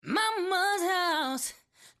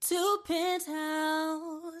to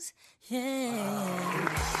Penthouse. Yeah.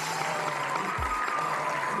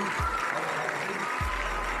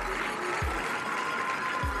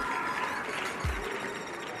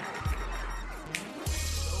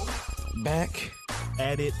 Back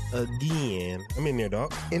at it again. I'm in there,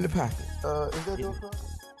 dog. In the pocket. Is that door closed?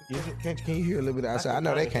 Can you hear a little bit outside? I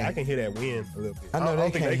know they can't. I can hear that wind a little bit. I know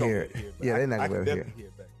they can't hear it. Yeah, they're not going to hear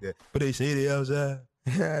it back there. But they say they outside.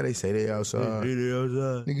 Yeah, they say they outside. They say they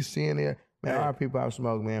outside. Niggas seeing there. Man, our people out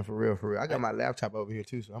smoke, man, for real, for real. I got my laptop over here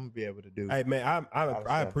too, so I'm gonna be able to do. Hey, man,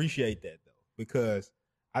 I appreciate that though, because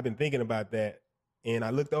I've been thinking about that, and I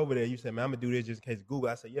looked over there. You said, man, I'm gonna do this just in case Google.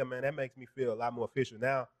 I said, yeah, man, that makes me feel a lot more official.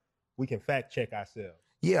 Now we can fact check ourselves.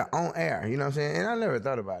 Yeah, on air. You know what I'm saying? And I never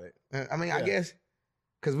thought about it. I mean, I guess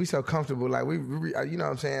because we so comfortable, like we you know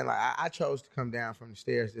what I'm saying? Like I chose to come down from the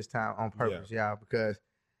stairs this time on purpose, y'all, because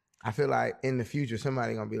I feel like in the future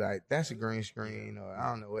somebody gonna be like, "That's a green screen," or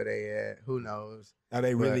I don't know where they at. Who knows? Are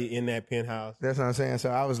they really in that penthouse? That's what I'm saying.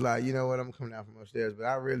 So I was like, you know what? I'm coming down from upstairs, but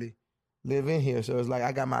I really live in here, so it's like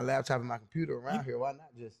I got my laptop and my computer around here. Why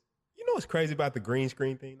not just? You know what's crazy about the green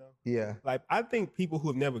screen thing though? Yeah. Like I think people who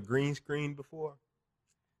have never green screened before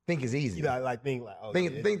think it's easy. You know, like think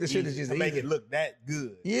the shit is just to easy. make it look that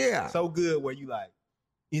good. Yeah. So good where you like,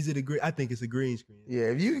 is it a green? I think it's a green screen. Yeah.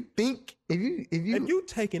 If you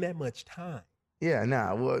taking that much time. Yeah,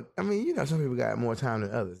 nah. Well, I mean, you know, some people got more time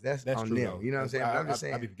than others. That's on true, them. though. You know what I'm saying? I'm just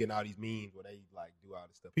saying. I be forgetting all these memes where they like do all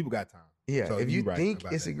this stuff. People got time. Yeah. So if you think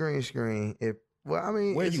it's a green screen,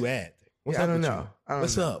 where you at? I don't know.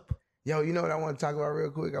 What's up? Yo, you know what I want to talk about real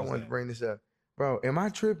quick? I want to bring this up, bro. Am I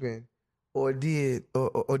tripping, or did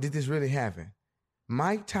this really happen?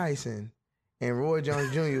 Mike Tyson and Roy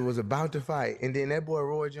Jones Jr. was about to fight, and then that boy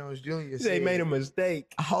Roy Jones Jr. said, they made a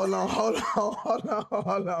mistake. Hold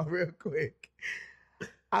on, real quick.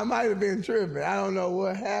 I might have been tripping. I don't know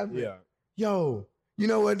what happened. Yeah. Yo, you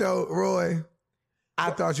know what though, Roy? I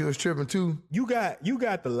thought you was tripping too. You got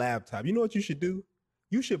the laptop. You know what you should do?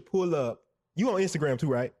 You should pull up. You on Instagram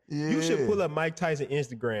too, right? Yeah. You should pull up Mike Tyson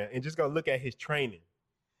Instagram and just go look at his training.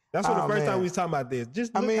 That's what the first time we was talking about this.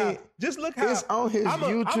 Just look how it's on his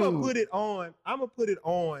YouTube. I'm gonna put it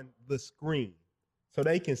on the screen so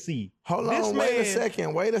they can see. Hold on, wait a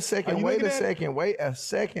second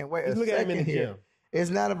here. It's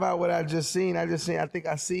not about what I just seen. I think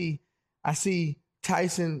I see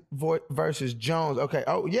Tyson versus Jones. Okay.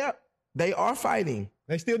 Oh, yeah. They are fighting.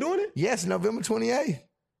 They still doing it? Yes, November 28th.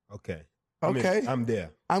 Okay. I'm there.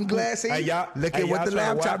 I'm glad. See, look at what the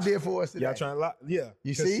laptop did for us today. Y'all trying to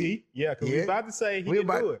You see? Yeah, because we about to say he didn't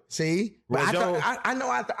do it. See? But I thought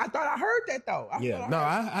I heard that though.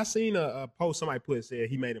 I seen a post somebody said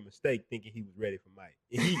he made a mistake thinking he was ready for Mike.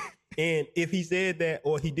 And if he said that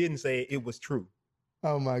or he didn't say it, it was true.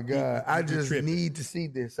 Oh my God. I just need to see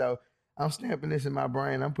this. So I'm stamping this in my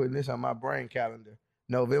brain. I'm putting this on my brain calendar.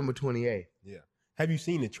 November 28th. Yeah. Have you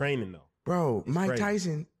seen the training though? Bro, Mike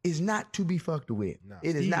Tyson is not to be fucked with. No,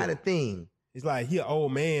 it is not a thing. It's like he an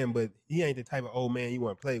old man, but he ain't the type of old man you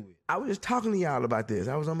want to play with. I was just talking to y'all about this.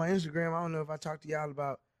 I was on my Instagram. I don't know if I talked to y'all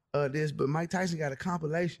about this, but Mike Tyson got a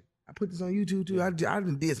compilation. I put this on YouTube too. I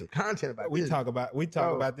did some content about this. We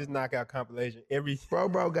talk about this knockout compilation every.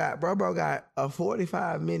 Bro got a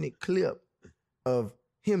 45-minute clip of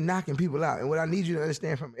him knocking people out. And what I need you to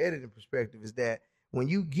understand from an editing perspective is that when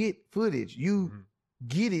you get footage, you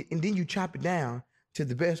get it and then you chop it down to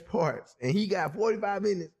the best parts. And he got 45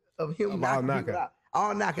 minutes of him knocking people out.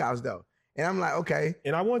 All knockouts though. And I'm like, okay.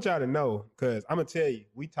 And I want y'all to know, because I'm going to tell you,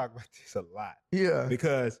 we talk about this a lot. Yeah.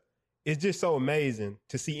 Because it's just so amazing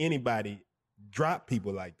to see anybody drop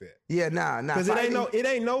people like that. Yeah, nah. Because it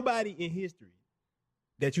ain't nobody in history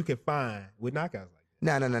that you can find with knockouts like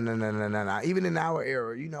that. No. Even in our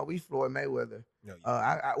era, you know, we Floyd Mayweather. No,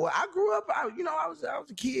 I grew up. I was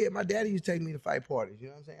a kid. My daddy used to take me to fight parties. You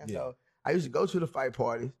know what I'm saying? Yeah. So I used to go to the fight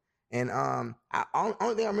parties, and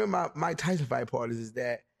only thing I remember about Mike Tyson fight parties is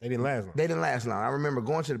that they didn't last long. I remember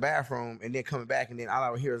going to the bathroom and then coming back, and then all I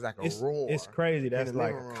would hear is like a roar. It's crazy. That's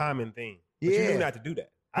like a common thing. But yeah. You knew not to do that.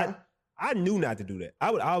 Huh? I knew not to do that. I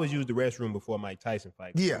would always use the restroom before Mike Tyson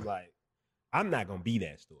fight. Yeah. I'm not gonna be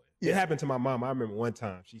that story. Yeah. It happened to my mom. I remember one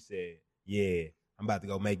time she said, "Yeah, I'm about to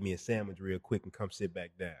go make me a sandwich real quick and come sit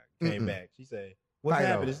back down." Came back. She said, "What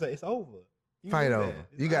happened?" It's over. Fight over.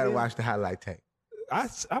 You got to watch the highlight tape.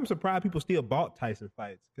 I'm surprised people still bought Tyson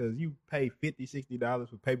fights because you pay $50, $60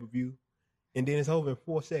 for pay-per-view, and then it's over in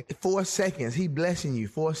 4 seconds. 4 seconds. He blessing you.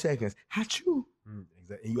 4 seconds. Hachoo.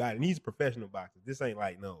 Exactly. And these professional boxers. This ain't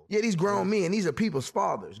like no. Yeah, these grown men. These are people's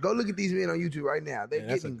fathers. Go look at these men on YouTube right now. They're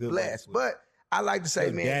getting blessed. But I like to say,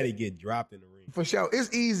 Your man, daddy get dropped in the ring. for sure. It's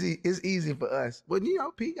easy for us. But you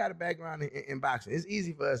know, P got a background in boxing. It's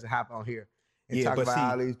easy for us to hop on here and talk about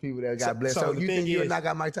all these people that got blessed. So you think you'll knock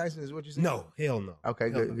out Mike Tyson is what you saying? No, hell no.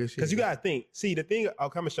 Okay, hell good shit. Because you gotta think. See, the thing, I'll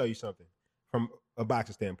come and show you something from a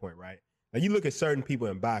boxing standpoint, right? Now you look at certain people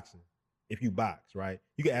in boxing, if you box, right?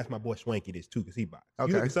 You can ask my boy Swanky this too, because he boxes.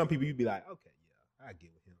 Okay. You look at some people, you be like, okay, yeah, I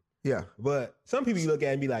get with him. Yeah. But some people you look at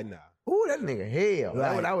and be like, nah. Ooh, that nigga hell.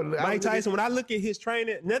 Like, Mike Tyson, when I look at his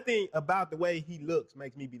training, nothing about the way he looks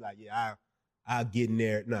makes me be like, yeah, I'll get in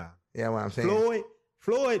there. Nah. Yeah, what I'm saying.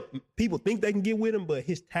 Floyd, people think they can get with him, but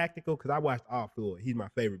his tactical, because I watched all Floyd. He's my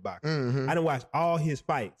favorite boxer. Mm-hmm. I done watched all his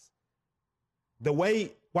fights. The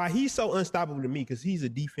way, why he's so unstoppable to me, because he's a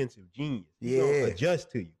defensive genius. He's going to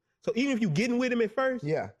adjust to you. So even if you getting with him at first,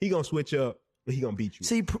 he going to switch up, but he going to beat you.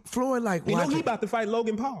 See, Floyd like, you know he about to fight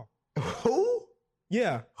Logan Paul. Who?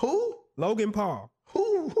 Yeah. Who? Logan Paul.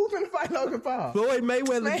 Who finna fight Logan Paul? Floyd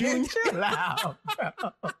Mayweather Jr. Chill out, bro.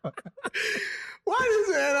 Why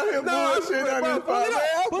this man out here bullshit on this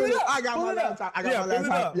podcast? I got my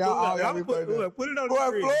laptop. Y'all all got me put it on the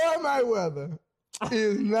screen. Floyd Mayweather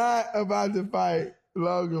is not about to fight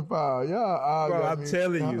Logan Paul. Y'all all bro, got I'm me.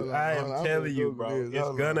 telling you. I am telling you, bro.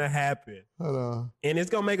 It's gonna happen. Hold on. And it's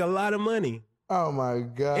gonna make a lot of money. Oh my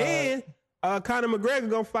God. And Conor McGregor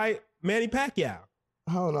gonna fight Manny Pacquiao.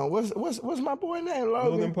 Hold on. What's my boy name?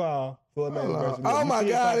 Logan Paul. Oh my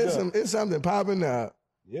God, it's something popping up.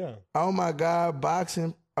 Yeah. Oh my God,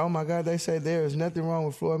 boxing. Oh my God, they say there is nothing wrong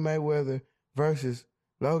with Floyd Mayweather versus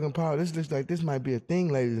Logan Paul. This looks like this might be a thing,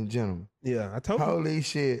 ladies and gentlemen. Yeah, I told you. Holy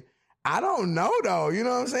shit. I don't know though. You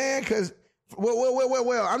know what I'm saying? Because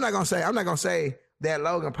well, I'm not gonna say that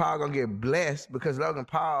Logan Paul gonna get blessed, because Logan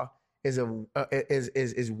Paul is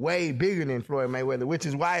is way bigger than Floyd Mayweather, which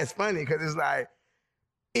is why it's funny, because it's like,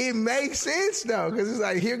 it makes sense though, because it's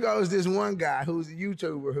like, here goes this one guy who's a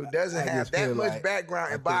YouTuber who doesn't have that much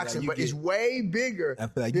background in boxing, but is way bigger than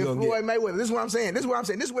Floyd Mayweather. This is what I'm saying. This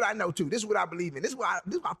is what I know too. This is what I believe in. This is why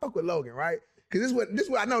I fuck with Logan, right? Because this is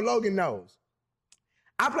what I know Logan knows.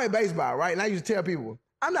 I play baseball, right? And I used to tell people,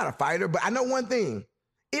 I'm not a fighter, but I know one thing.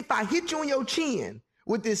 If I hit you on your chin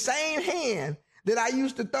with this same hand that I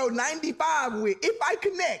used to throw 95 with, if I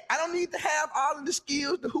connect, I don't need to have all of the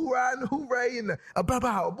skills, the hoorah and the hooray and the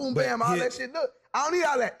boom bam, all that shit. Look, I don't need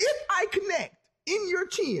all that. If I connect in your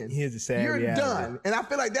chin, you're done. And I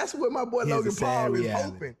feel like that's what my boy Logan Paul is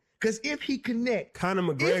hoping. Because if he connect, Conor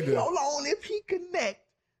McGregor, if he connect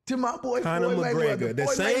to my boy Conor McGregor, the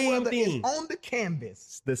same thing on the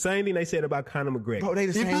canvas. The same thing they said about Conor McGregor. Bro, they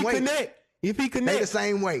the same weight. If he connects, they the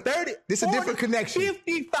same weight. 30, this is a different connection.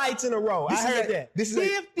 50 fights in a row. I heard that. This is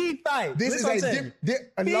 50 fights. This is a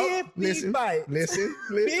 50 fights. Listen.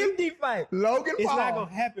 50 fights. Logan Paul. It's not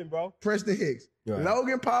gonna happen, bro. Preston Hicks. Right.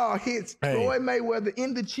 Logan Paul hits Floyd Mayweather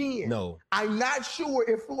in the chin. No. I'm not sure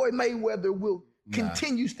if Floyd Mayweather will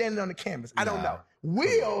continue standing on the canvas. I don't know.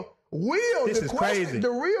 This is crazy. The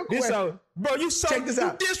real question. Bro, check this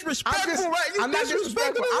out. Disrespectful, right? I'm not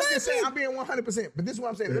disrespectful. I'm just saying I'm being 100%. But this is what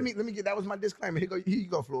I'm saying. Let me get, that was my disclaimer. Here you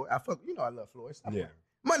go, Floyd. I love Floyd.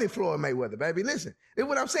 Money Floyd Mayweather, baby. Listen, this is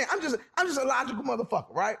what I'm saying. I'm just a logical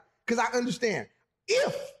motherfucker, right? Because I understand.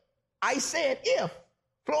 If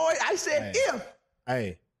Floyd,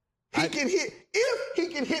 he can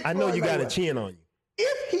hit I know Floyd you Mayweather. got a chin on you.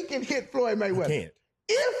 If he can hit Floyd Mayweather. I can't.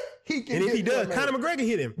 If he can, and if he does, Mayweather. Conor McGregor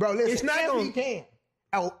hit him. Bro, listen, it's not gonna. He can.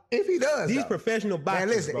 Oh, if he does, these professional boxers.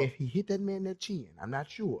 Man, listen, bro. if he hit that man in that chin, I'm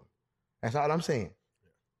not sure. That's all I'm saying.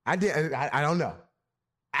 I don't know.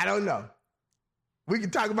 I don't know. We can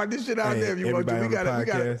talk about this shit out there if you want to.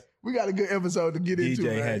 We got a good episode to get into.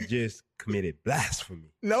 DJ had just committed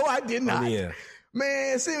blasphemy. No, I did not. Yeah.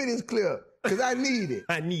 Man, send me this clip. Because I need it.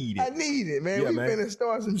 I need it, man. We finna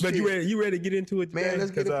start some shit. But you ready to get into it today? Man,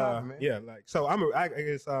 let's get it poppin', man. Yeah, like, so I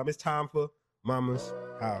guess it's time for Mama's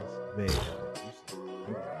House, man.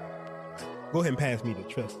 Go ahead and pass me the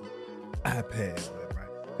trusty iPad, right?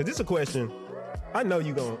 Because this is a question, I know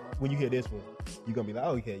when you hear this one, you're going to be like,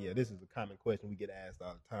 oh, okay, yeah, this is a common question we get asked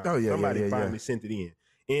all the time. Oh, yeah, Somebody finally sent it in.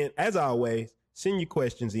 And as always, send your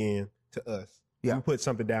questions in to us. Yeah. We put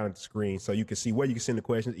something down at the screen so you can see where you can send the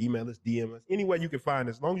questions, email us, DM us, anywhere you can find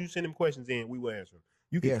us. As long as you send them questions in, we will answer them.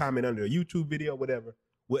 You can comment under a YouTube video, whatever.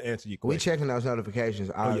 We'll answer your questions. We checking those notifications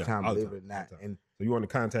all the time, believe it or not. And so you want to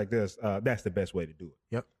contact us, that's the best way to do it.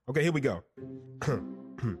 Yep. Okay, here we go.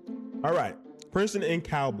 All right. Princeton and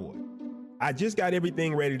Cowboy. I just got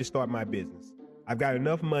everything ready to start my business. I've got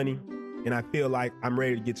enough money, and I feel like I'm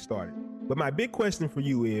ready to get started. But my big question for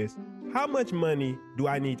you is, how much money do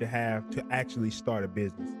I need to have to actually start a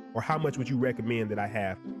business? Or how much would you recommend that I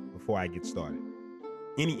have before I get started?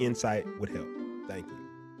 Any insight would help. Thank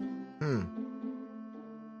you.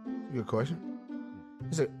 Good question.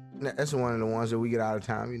 That's one of the ones that we get out of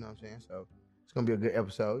time, you know what I'm saying? So it's going to be a good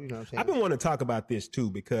episode, you know what I'm saying? I've been wanting to talk about this too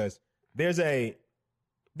because there's a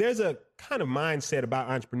kind of mindset about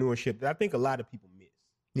entrepreneurship that I think a lot of people miss.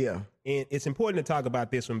 Yeah. And it's important to talk about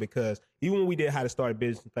this one because even when we did How to Start a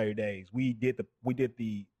Business in 30 Days, we did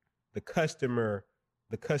the customer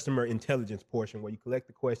intelligence portion where you collect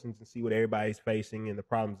the questions and see what everybody's facing and the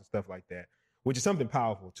problems and stuff like that, which is something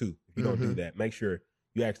powerful too. If you don't do that, make sure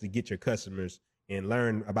you actually get your customers and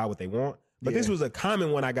learn about what they want. But this was a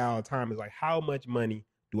common one I got all the time is like, how much money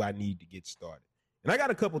do I need to get started? And I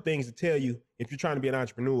got a couple things to tell you if you're trying to be an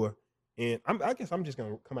entrepreneur. And I guess I'm just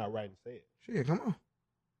going to come out right and say it. Sure, come on.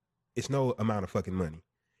 It's no amount of fucking money.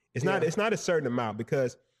 It's not a certain amount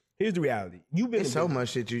because here's the reality. It's so much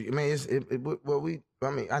shit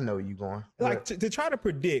I know you going. Like to try to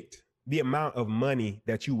predict the amount of money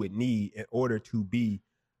that you would need in order to be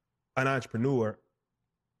an entrepreneur,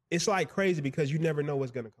 it's like crazy because you never know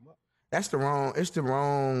what's going to come up. It's the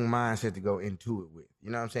wrong mindset to go into it with.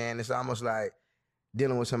 You know what I'm saying? It's almost like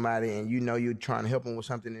dealing with somebody and you know you're trying to help them with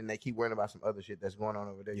something and they keep worrying about some other shit that's going on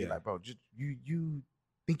over there. Yeah. You're like, bro, just you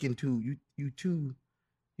thinking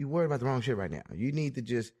you worried about the wrong shit right now. You need to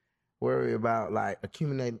just worry about like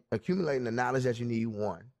accumulating the knowledge that you need,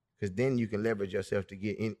 one, because then you can leverage yourself to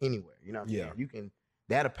get in anywhere. You know what I'm saying?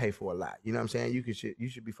 That'll pay for a lot. You know what I'm saying? You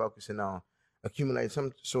should be focusing on accumulating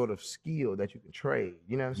some sort of skill that you can trade.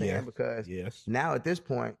 You know what I'm saying? Yes. Because Yes. now at this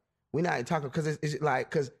point, we're not talking because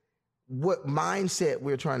because what mindset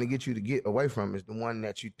we're trying to get you to get away from is the one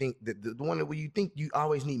that you think the one that where you think you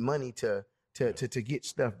always need money to get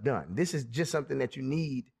stuff done. This is just something that you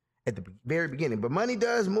need at the very beginning. But money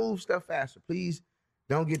does move stuff faster. Please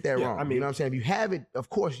don't get that wrong. I mean, you know what I'm saying? If you have it, of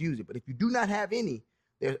course, use it. But if you do not have any,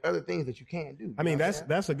 there's other things that you can do. I mean,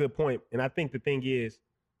 that's a good point. And I think the thing is,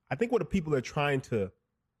 I think what the people are trying to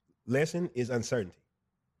lessen is uncertainty.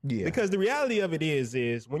 Yeah. Because the reality of it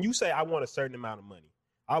is when you say I want a certain amount of money,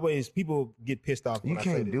 always people get pissed off when I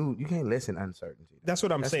say this. You can't lessen uncertainty. That's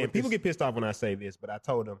what I'm saying. People get pissed off when I say this, but I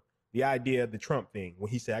told them the idea of the Trump thing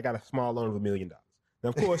when he said I got a small loan of $1 million. Now,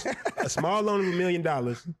 of course, a small loan of $1 million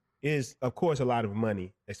is, of course, a lot of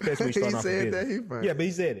money, especially when you start off a business. Yeah, but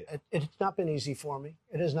he said it. It's not been easy for me.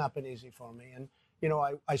 It has not been easy for me. And, you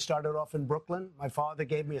know, I started off in Brooklyn. My father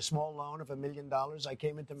gave me a small loan of $1 million. I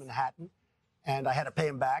came into Manhattan, and I had to pay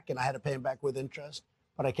him back, and I had to pay him back with interest.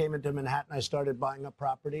 But I came into Manhattan, I started buying up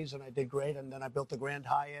properties, and I did great. And then I built the Grand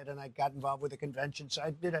Hyatt, and I got involved with the convention. So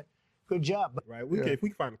I did a good job. Right. If we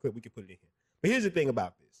can find a clip, we can put it in here. But here's the thing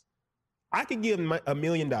about this. I could give $1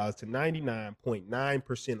 million to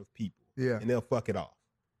 99.9% of people, and they'll fuck it off.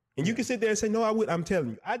 And you can sit there and say, no, I would. I'm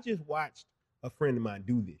telling you, I just watched a friend of mine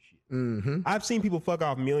do this shit. Mm-hmm. I've seen people fuck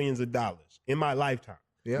off millions of dollars in my lifetime.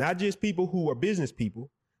 Yep. Not just people who are business people,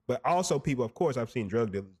 but also people, of course, I've seen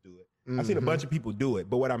drug dealers do it. Mm-hmm. I've seen a bunch of people do it.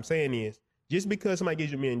 But what I'm saying is, just because somebody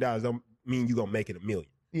gives you $1 million don't mean you're going to make it $1 million.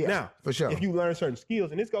 Yeah, now, for sure. If you learn certain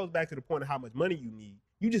skills, and this goes back to the point of how much money you need,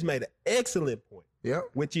 you just made an excellent point.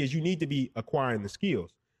 Yep. Which is you need to be acquiring the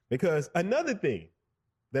skills. Because another thing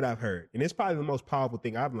that I've heard, and it's probably the most powerful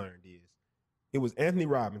thing I've learned is, it was Tony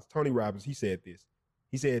Robbins, he said this.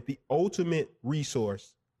 He said, the ultimate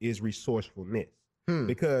resource is resourcefulness.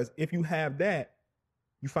 Because if you have that,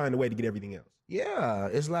 you find a way to get everything else. Yeah,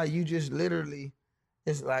 it's like you just literally,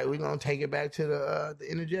 it's like we're going to take it back to the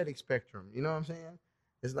energetic spectrum. You know what I'm saying?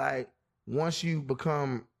 It's like once you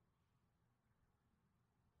become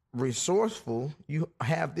resourceful, you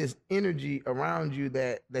have this energy around you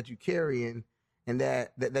that you carry in and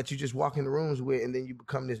that you just walk in the rooms with, and then you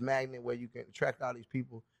become this magnet where you can attract all these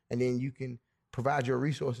people, and then you can provide your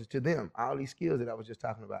resources to them. All these skills that I was just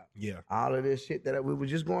talking about. Yeah. All of this shit that we were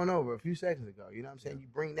just going over a few seconds ago. You know what I'm saying? You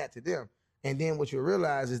bring that to them. And then what you'll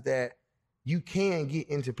realize is that you can get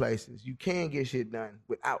into places. You can get shit done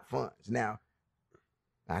without funds. Now,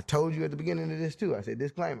 I told you at the beginning of this too. I said,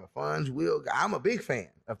 disclaimer, funds will. I'm a big fan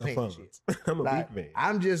of paying shit. I'm a big fan.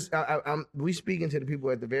 I'm just, we speaking to the people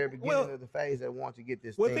at the very beginning of the phase that want to get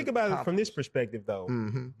this. Well, think about it from this perspective though.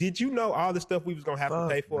 Mm-hmm. Did you know all the stuff we was gonna have to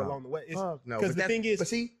pay for along the way? No, because the thing is,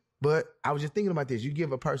 but I was just thinking about this. You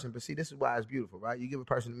give a person, but see, this is why it's beautiful, right? You give a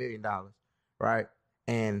person $1 million, right,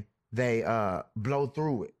 and they blow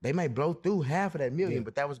through it. They may blow through half of that million,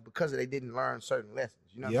 but that was because they didn't learn certain lessons.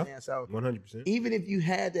 You know what I'm saying? So 100%. Even if you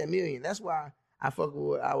had that $1 million, that's why I fuck with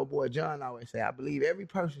what our boy John always say. I believe every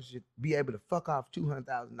person should be able to fuck off $200,000.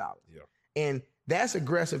 Yeah. And that's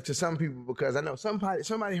aggressive to some people because I know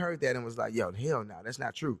somebody heard that and was like, yo, hell no, that's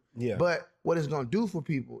not true. Yeah. But what it's going to do for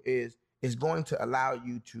people is it's going to allow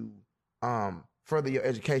you to further your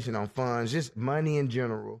education on funds, just money in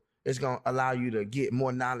general. It's gonna allow you to get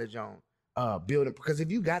more knowledge on building. Because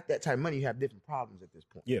if you got that type of money, you have different problems at this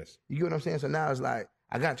point. Yes. You get what I'm saying? So now it's like,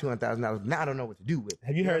 I got $200,000. Now I don't know what to do with it.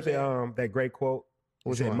 Have you heard that great quote?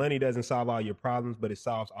 Which It said, one? money doesn't solve all your problems, but it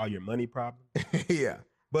solves all your money problems. Yeah.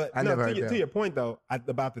 But I never heard that. to your point, though,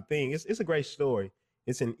 about the thing, it's a great story.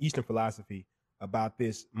 It's in Eastern philosophy about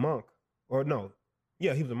this monk. Or no,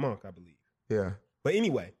 yeah, he was a monk, I believe. Yeah. But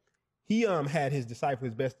anyway, he had his disciple,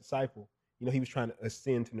 his best disciple, he was trying to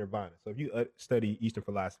ascend to nirvana. So if you study Eastern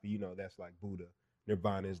philosophy, that's like Buddha.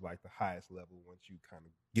 Nirvana is like the highest level once you kind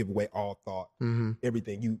of give away all thought,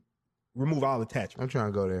 everything. You remove all attachment. I'm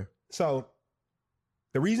trying to go there. So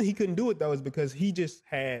the reason he couldn't do it, though, is because he just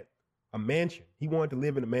had a mansion. He wanted to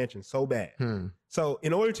live in a mansion so bad. So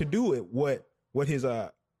in order to do it, what his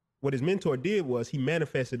mentor did was he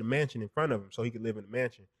manifested a mansion in front of him so he could live in a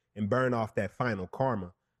mansion and burn off that final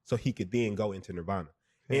karma so he could then go into nirvana.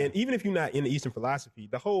 Yeah. And even if you're not in the Eastern philosophy,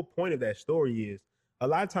 the whole point of that story is a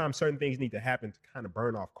lot of times certain things need to happen to kind of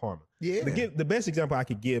burn off karma. Yeah. The best example I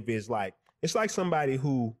could give is it's like somebody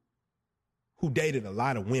who dated a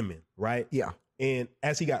lot of women, right? Yeah. And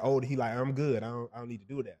as he got older, he like, I'm good. I don't need to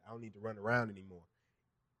do that. I don't need to run around anymore.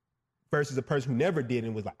 Versus a person who never did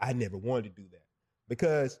and was like, I never wanted to do that.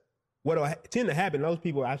 Because what'll tend to happen, those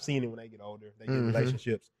people, I've seen it when they get older, they get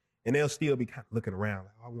relationships, and they'll still be kind of looking around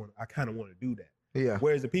like, I kind of want to do that. Yeah.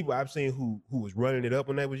 Whereas the people I've seen who was running it up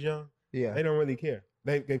when they was young, they don't really care.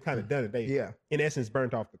 They've kind of done it. They, in essence,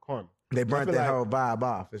 burnt off the karma. They burnt that whole vibe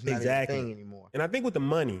off. It's not a thing anymore. And I think with the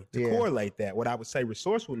money, to correlate that, what I would say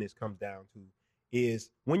resourcefulness comes down to is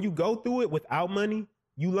when you go through it without money,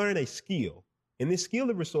 you learn a skill. And this skill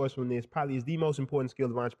of resourcefulness probably is the most important skill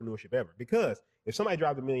of entrepreneurship ever. Because if somebody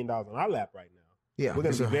dropped $1 million on our lap right now, we're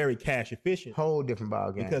going to be very cash efficient. Whole different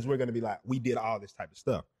ball game. Because we're going to be like, we did all this type of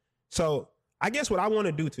stuff. So I guess what I want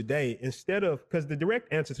to do today, instead of, because the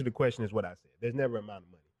direct answer to the question is what I said. There's never an amount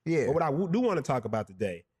of money. Yeah. But what I do want to talk about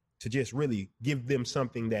today, to just really give them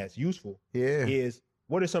something that's useful, is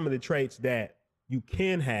what are some of the traits that you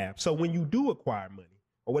can have. So when you do acquire money,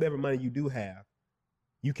 or whatever money you do have,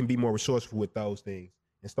 you can be more resourceful with those things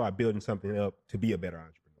and start building something up to be a better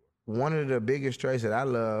entrepreneur. One of the biggest traits that I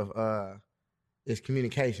love is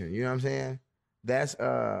communication. You know what I'm saying?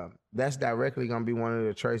 That's directly going to be one of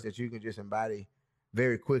the traits that you can just embody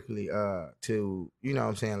very quickly to,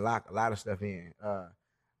 lock a lot of stuff in.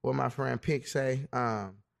 What my friend Pick say,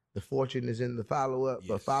 the fortune is in the follow-up,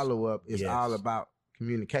 but follow-up is all about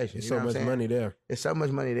communication. There's so much money there. There's so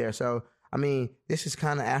much money there. So, I mean, this is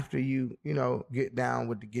kind of after you get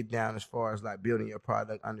down as far as like building your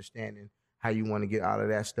product, understanding how you want to get all of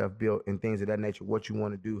that stuff built and things of that nature, what you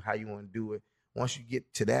want to do, how you want to do it. Once you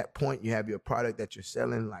get to that point, you have your product that you're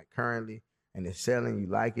selling like currently, and it's selling, you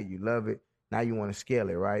like it, you love it. Now you want to scale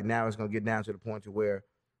it, right? Now it's going to get down to the point to where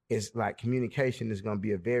it's like communication is going to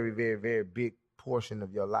be a very, very, very big portion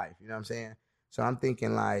of your life. You know what I'm saying? So I'm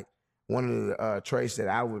thinking like one of the traits that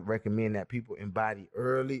I would recommend that people embody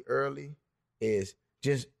early is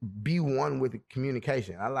just be one with the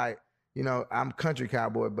communication. I like, I'm country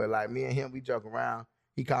cowboy, but like me and him, we joke around.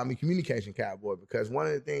 He called me communication cowboy because one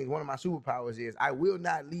of my superpowers is I will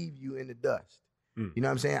not leave you in the dust. You know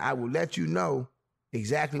what I'm saying? I will let you know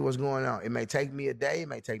exactly what's going on. It may take me a day, it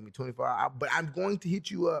may take me 24 hours, but I'm going to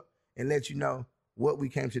hit you up and let you know what we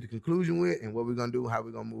came to the conclusion with and what we're going to do, how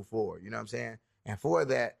we're going to move forward. You know what I'm saying? And for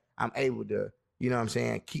that, I'm able to,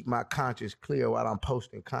 keep my conscience clear while I'm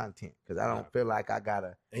posting content because I don't feel like I got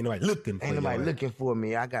to. Ain't nobody looking for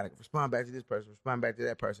me. I got to respond back to this person, respond back to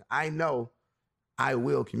that person. I know I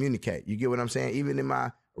will communicate. You get what I'm saying? Even in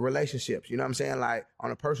my relationships, you know what I'm saying? Like on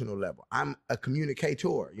a personal level, I'm a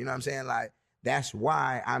communicator. You know what I'm saying? Like that's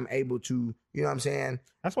why I'm able to, you know what I'm saying?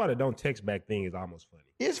 That's why the don't text back thing is almost funny.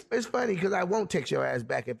 It's funny because I won't text your ass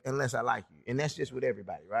back unless I like you. And that's just with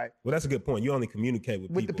everybody, right? Well, that's a good point. You only communicate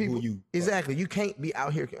with the people who you... Exactly. You can't be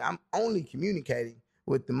out here. I'm only communicating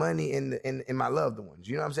with the money and my loved ones.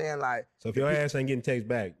 You know what I'm saying? Like, so if your ass ain't getting text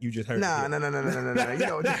back, you just heard No.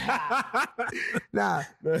 Nah.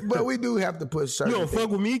 But we do have to put certain You don't things.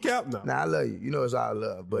 fuck with me, Cap? No. Nah, I love you. You know it's all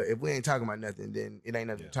love. But if we ain't talking about nothing, then it ain't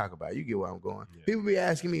nothing to talk about. You get where I'm going. Yeah. People be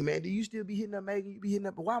asking me, man, do you still be hitting up Megan? You be hitting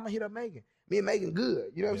up, but why am I hitting up Megan? Me and Megan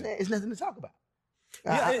good. You know what I'm saying? It's nothing to talk about.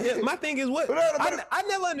 My thing is I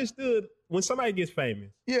never understood when somebody gets famous.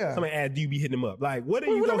 Yeah. Somebody asks, do you be hitting them up? Like, what are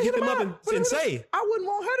you gonna hit them up and say? I wouldn't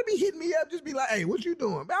want her to be hitting me up. Just be like, hey, what you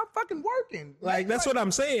doing? I'm fucking working. Like that's what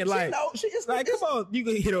I'm saying. Like, come on, you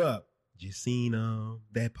can hit her up. Just seen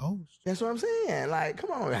that post. That's what I'm saying. Like,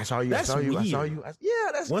 come on. I saw you. That's I saw you. weird. I saw you.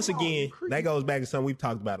 That's once again, that goes back to something we've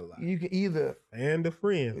talked about a lot. You can either and a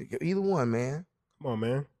friend. Either one, man. Come on,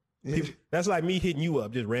 man. Yeah. People, that's like me hitting you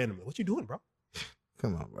up just randomly. What you doing, bro?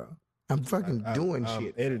 Come on, bro. I'm fucking doing I'm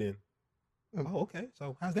shit. editing. Oh, okay.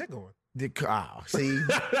 So how's that going? See,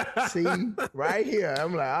 right here.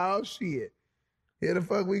 I'm like, oh shit. Here the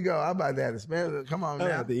fuck we go. I'm about to have to spend. Come on I'm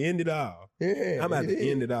now. about to end it all. Yeah, I'm about to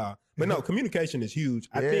end it all. But no, communication is huge.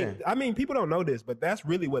 I mean, people don't know this, but that's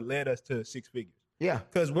really what led us to six figures. Yeah.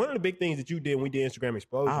 Because one of the big things that you did when we did Instagram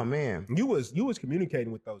Explosion, Oh man, you was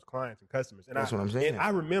communicating with those clients and customers. And That's what I'm saying. And I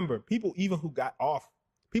remember people who got off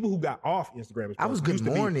Instagram Explosion. I was good used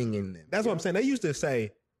to be- morning in them. That's what I'm saying. They used to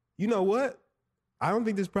say, you know what? I don't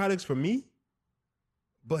think this product's for me,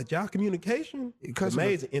 but y'all communication is Customer-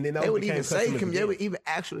 amazing. And then those They would became even say, customers they again. would even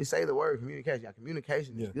actually say the word communication. Our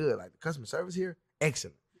communication is Yeah. good. Like the customer service here,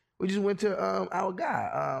 excellent. We just went to our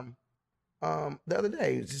guy the other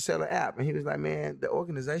day to sell an app, and he was like, "Man, the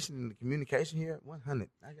organization and the communication here, 100.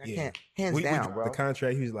 I Yeah. can't hands We down, dropped bro. the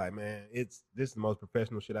contract. He was like, man, this is the most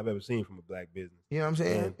professional shit I've ever seen from a black business. You know what I'm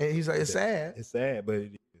saying? Yeah. And he's like, it's sad. It's sad, but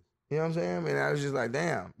it is. You know what I'm saying? And I was just like,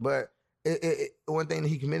 damn. But one thing that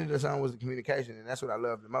he committed us on was the communication, and that's what I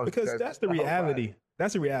love the most. Because that's the whole reality. vibe.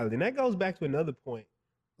 That's the reality. And that goes back to another point.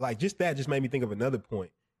 Like just made me think of another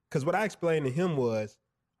point. Because what I explained to him was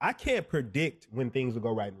I can't predict when things will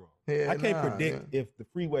go right and wrong. Yeah, I can't nah, predict if the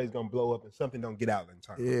freeway is going to blow up and something don't get out in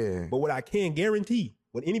time. Yeah. But what I can guarantee,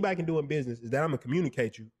 what anybody can do in business, is that I'm going to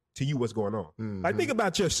communicate to you what's going on. Mhm. Like think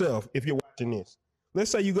about yourself if you're watching this.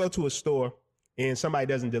 Let's say you go to a store and somebody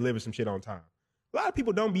doesn't deliver some shit on time. A lot of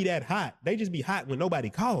people don't be that hot. They just be hot when nobody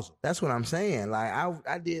calls them. That's what I'm saying. Like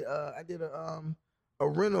I did a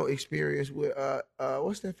rental experience with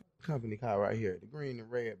what's that company called right here? The green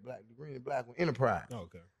and black one, Enterprise. Oh,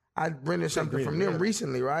 okay. I rented something green from and them red.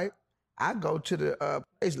 recently, right? I go to the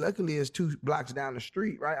place. Luckily, it's 2 blocks down the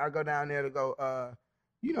street, right? I go down there to go,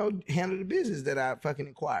 handle the business that I fucking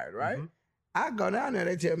inquired, right? Mhm. I go down there.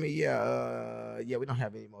 They tell me, yeah, we don't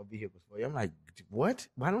have any more vehicles for you. I'm like, what?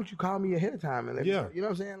 Why don't you call me ahead of time and let me Yeah. know? You know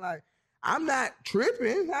what I'm saying? Like, I'm not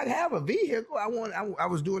tripping. I have a vehicle. I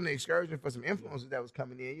was doing the excursion for some influencers that was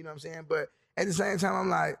coming in. You know what I'm saying? But at the same time, I'm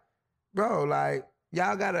like, bro, like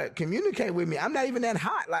y'all gotta communicate with me. I'm not even that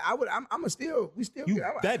hot. Like I'm still.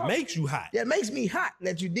 That makes you hot. That makes me hot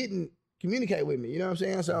that you didn't communicate with me. You know what I'm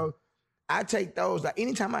saying? So I take those. Like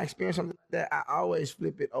anytime I experience something like that, I always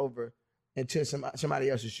flip it over into somebody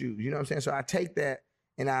else's shoes. You know what I'm saying? So I take that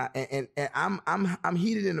and I'm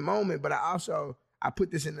heated in the moment, but I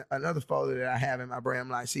put this in another folder that I have in my brain. I'm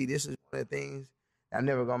like, see, this is one of the things I'm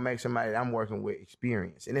never gonna make somebody that I'm working with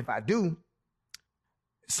experience. And if I do,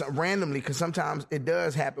 so randomly, because sometimes it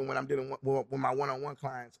does happen when I'm dealing with my one-on-one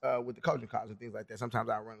clients with the coaching calls and things like that. Sometimes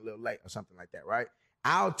I run a little late or something like that, right?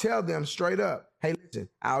 I'll tell them straight up, hey, listen,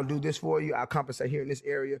 I'll do this for you. I'll compensate here in this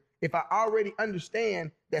area. If I already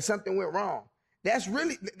understand that something went wrong, that's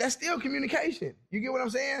still communication. You get what I'm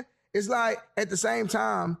saying? It's like at the same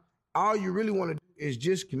time, all you really want to do is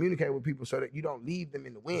just communicate with people so that you don't leave them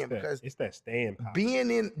in the wind, because It's that stand power.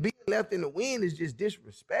 being left in the wind is just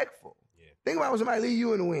disrespectful. Yeah. Think about when somebody leave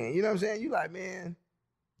you in the wind. You know what I'm saying? You like, man,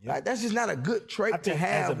 Yeah. like that's just not a good trait I to think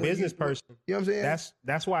have as a when business person, You know what I'm saying?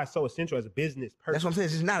 that's why it's so essential as a business person. That's what I'm saying.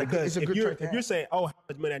 It's just not a good. Because It's a if good you're trait to if you're have. saying, oh, how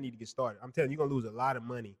much money I need to get started, I'm telling you, you're gonna lose a lot of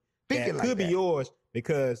money Thinking that like could be that. yours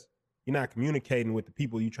because you're not communicating with the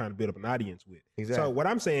people you're trying to build up an audience with. Exactly. So what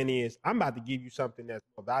I'm saying is, I'm about to give you something that's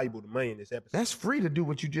more valuable than money in this episode. That's free to do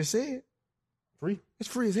what you just said. free. It's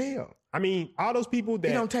free as hell. I mean, all those people It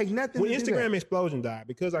that don't take nothing. when to do Instagram that. Explosion died,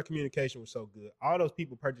 because our communication was so good, all those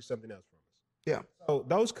people purchased something else from us. Yeah. So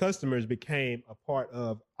those customers became a part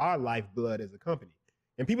of our lifeblood as a company.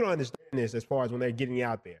 And people don't understand this as far as when they're getting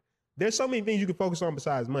out there. There's so many things you can focus on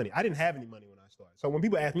besides money. I didn't have any money when I started. So when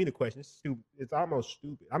people ask me the question, it's stupid. It's almost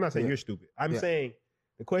stupid. I'm not saying Yeah. you're stupid. I'm Yeah. saying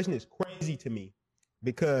the question is crazy to me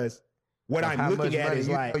because what Like, how I'm much looking at money is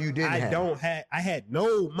you like, know you didn't have? I had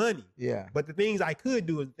no money. Yeah. But the things I could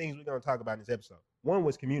do is the things we're going to talk about in this episode. One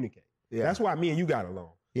was communicate. Yeah. That's why me and you got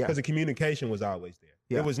along. Yeah. Because the communication was always there.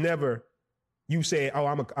 Yeah. It was never you said, oh,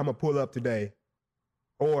 I'm gonna pull up today.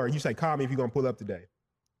 Or you say, call me if you're going to pull up today.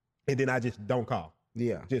 And then I just don't call.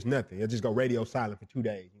 Yeah. Just nothing. I just go radio silent for 2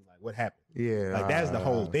 days. You're like, what happened? Yeah. Like, that's the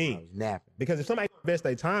whole I thing. was napping. Because if somebody invest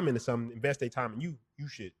their time into something, invest their time in you, you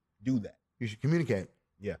should do that. You should communicate.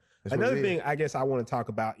 Yeah. That's what Another it is. thing I guess I want to talk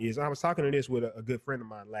about is I was talking to this with a good friend of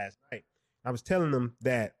mine last night. I was telling him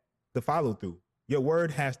that the follow through, your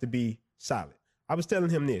word has to be solid. I was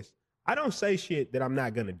telling him this. I don't say shit that I'm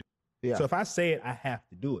not going to do. Yeah. So if I say it, I have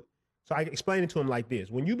to do it. So I explained it to him like this.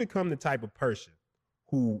 When you become the type of person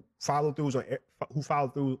who follows through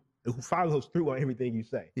on everything you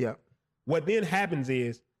say, Yeah. what then happens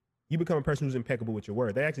is you become a person who's impeccable with your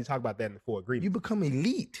word. They actually talk about that in the 4 agreements. You become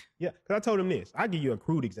elite. Yeah, because I told him this. I'll give you a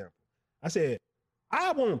crude example. I said,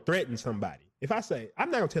 I won't threaten somebody. If I say, I'm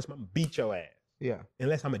not going to tell someone I'm going to beat your ass Yeah.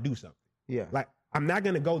 unless I'm going to do something. Yeah. Like, I'm not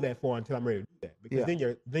going to go that far until I'm ready to do that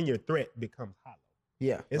because then your threat becomes hollow.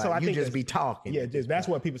 Yeah. And like, so I you think just be talking. Yeah, that's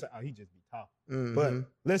what people say. Oh, he just be talking. Mm-hmm. But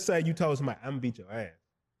let's say you told somebody, I'm going to beat your ass.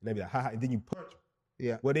 And they be like, ha, and then you punch them.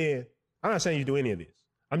 Yeah. Well, then, I'm not saying you do any of this.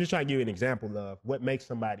 I'm just trying to give you an example of what makes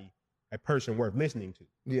somebody a person worth listening to.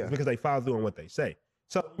 Yeah. It's because they follow through on what they say.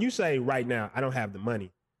 So you say right now, I don't have the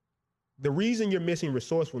money. The reason you're missing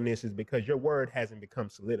resourcefulness is because your word hasn't become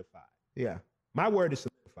solidified. Yeah. My word is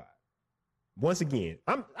solidified. Once again,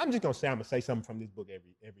 I'm just gonna say I'm gonna say something from this book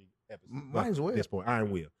every episode. Might as well. At this point,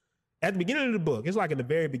 Iron Will. At the beginning of the book, it's like in the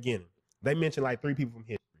very beginning, they mention like 3 people from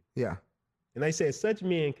history. Yeah. And they said such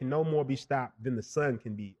men can no more be stopped than the sun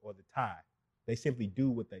can be or the tide. They simply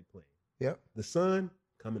do what they plan. Yep. The sun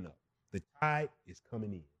coming up. The tide is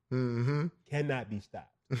coming in. Mm-hmm. Cannot be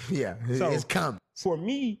stopped. Yeah. So it's coming. for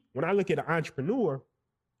me, when I look at an entrepreneur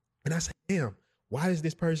and I say, damn, why is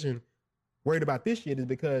this person worried about this shit? Is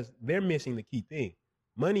because they're missing the key thing.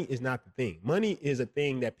 Money is not the thing. Money is a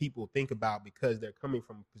thing that people think about because they're coming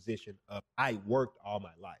from a position of I worked all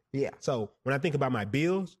my life. Yeah. So when I think about my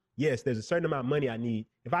bills, yes, there's a certain amount of money I need.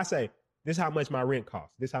 If I say, this is how much my rent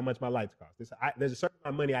costs, this is how much my lights cost, there's a certain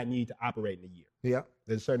amount of money I need to operate in a year. Yeah.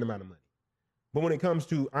 There's a certain amount of money. But when it comes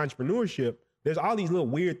to entrepreneurship, there's all these little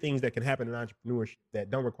weird things that can happen in entrepreneurship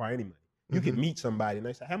that don't require any money. You can meet somebody and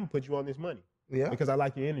they say, I'm gonna put you on this money. Yeah. Because I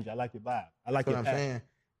like your energy, I like your vibe, I like That's your what I'm passion. saying.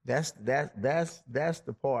 That's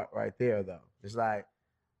the part right there though. It's like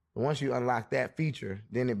once you unlock that feature,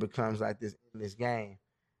 then it becomes like this game.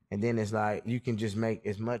 And then it's like you can just make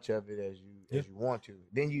as much of it as you want to.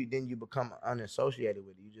 Then you become unassociated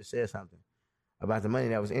with it. You just said something about the money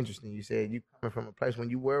that was interesting. You said you coming from a place when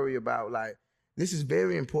you worry about like this is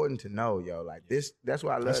very important to know, yo. Like this, that's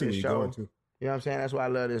why I love this show. You know what I'm saying? That's why I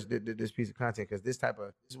love this piece of content because this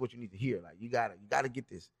is what you need to hear. Like you gotta get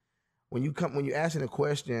this. When you asking a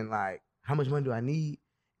question like how much money do I need,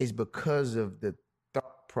 it's because of the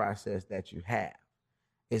thought process that you have.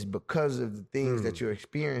 It's because of the things that you're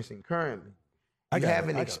experiencing currently. You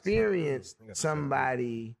haven't experienced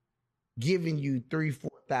somebody giving you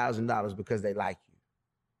 $3,000-$4,000 because they like you.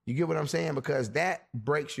 You get what I'm saying? Because that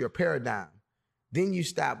breaks your paradigm. Then you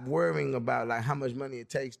stop worrying about like how much money it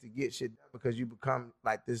takes to get shit done because you become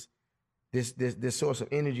like this source of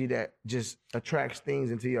energy that just attracts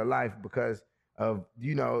things into your life because of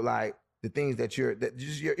like the things that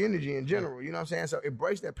just your energy in general. You know what I'm saying? So it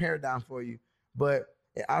breaks that paradigm for you, but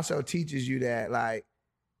it also teaches you that like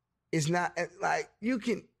it's not like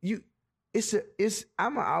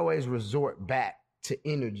I'ma always resort back to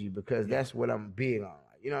energy because that's what I'm big on.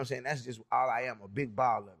 Like, you know what I'm saying? That's just all I am, a big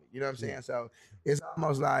ball of it. You know what I'm saying? So it's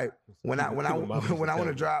almost like when I want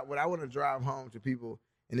to drive home to people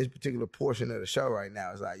in this particular portion of the show right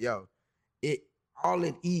now, it's like, yo, all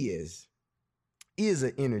it is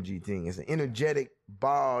an energy thing. It's an energetic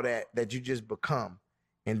ball that you just become.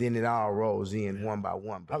 And then it all rolls in one by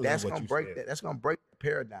one. But that's gonna break that. That's gonna break the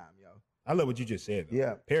paradigm, yo. I love what you just said, though.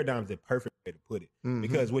 Yeah. Paradigm's the perfect way to put it.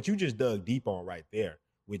 Because what you just dug deep on right there,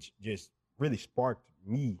 which just really sparked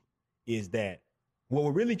me, is that what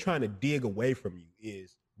we're really trying to dig away from you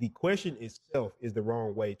is the question itself is the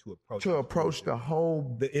wrong way to approach the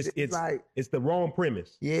whole. It's the wrong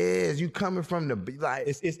premise. Yes, you coming from the like.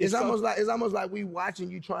 It's almost like we watching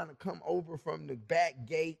you trying to come over from the back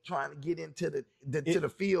gate, trying to get into the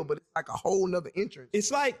field, but it's like a whole nother entrance. It's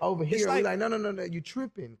like over here. We're like, no, you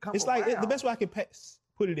tripping. It's like the best way I can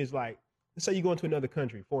put it is like, let's say you go into another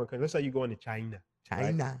country, foreign country. Let's say you go into China,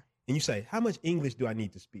 right? And you say, how much English do I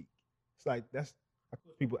need to speak? It's like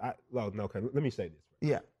people. Let me say this. Right?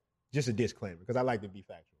 Yeah. Just a disclaimer, because I like to be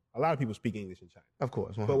factual. A lot of people speak English in China. Of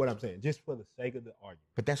course. 100%. But what I'm saying, just for the sake of the argument.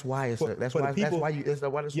 But that's why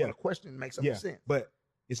the question makes some sense. But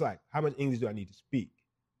it's like, how much English do I need to speak?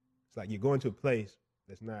 It's like you're going to a place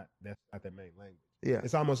that's not their main language. Yeah.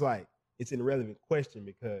 It's almost like it's an irrelevant question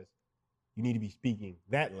because you need to be speaking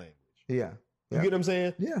that language. Yeah. You get what I'm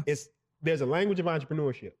saying? Yeah. There's a language of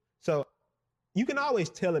entrepreneurship. So you can always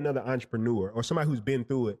tell another entrepreneur or somebody who's been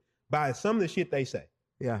through it by some of the shit they say.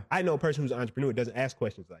 Yeah. I know a person who's an entrepreneur doesn't ask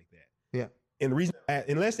questions like that. Yeah. And the reason,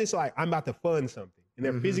 unless it's like, I'm about to fund something and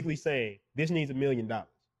they're physically saying, this needs $1 million.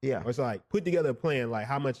 Yeah. Or it's like, put together a plan, like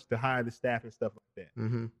how much to hire the staff and stuff like that.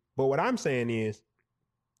 Mm-hmm. But what I'm saying is,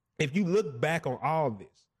 if you look back on all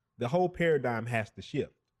this, the whole paradigm has to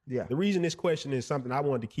shift. Yeah. The reason this question is something I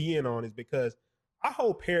wanted to key in on is because our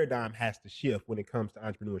whole paradigm has to shift when it comes to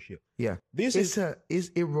entrepreneurship. Yeah.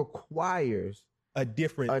 It requires a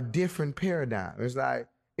different paradigm. It's like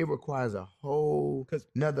it requires a whole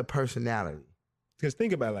another personality. Because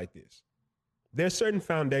think about it like this. There's certain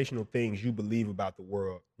foundational things you believe about the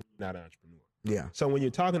world when you're not an entrepreneur. Yeah. So when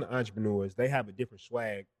you're talking to entrepreneurs, they have a different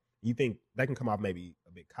swag. You think they can come off maybe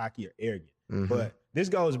a bit cocky or arrogant. Mm-hmm. But this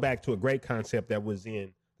goes back to a great concept that was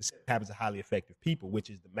in The 7 Habits of Highly Effective People, which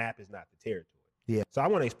is the map is not the territory. Yeah. So I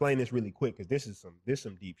want to explain this really quick because this is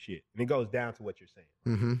some deep shit. And it goes down to what you're saying.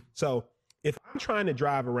 Mm-hmm. So if I'm trying to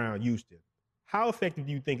drive around Houston, how effective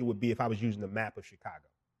do you think it would be if I was using the map of Chicago?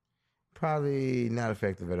 Probably not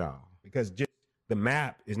effective at all. Because just the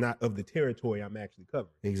map is not of the territory I'm actually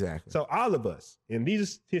covering. Exactly. So all of us, and these are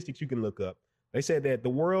statistics you can look up, they said that the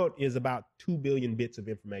world is about 2 billion bits of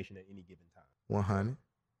information at any given time. 100.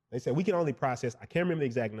 They said we can only process, I can't remember the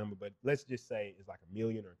exact number, but let's just say it's like 1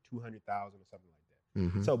 million or 200,000 or something like that.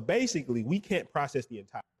 Mm-hmm. So basically, we can't process the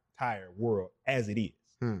entire world as it is.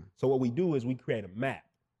 So what we do is we create a map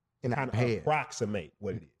in kind our of head. approximate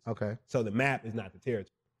what it is. Okay. So the map is not the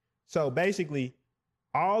territory. So basically,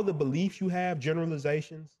 all the beliefs you have,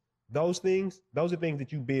 generalizations, those are things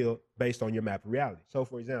that you build based on your map of reality. So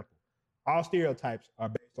for example, all stereotypes are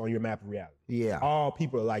based on your map of reality. Yeah. All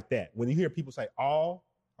people are like that. When you hear people say all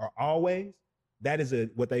or always, that is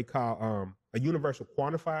what they call a universal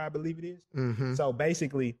quantifier, I believe it is. Mm-hmm. So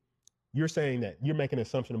basically, you're saying that you're making an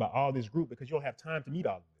assumption about all this group because you don't have time to meet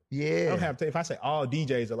all of them. Yeah. I don't have to. If I say all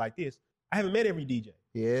DJs are like this, I haven't met every DJ.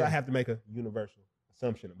 Yeah. So I have to make a universal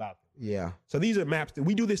assumption about them. Yeah. So these are maps that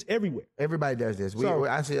we do this everywhere. Everybody does this. So-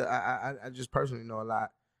 I just personally know a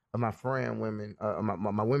lot of my women,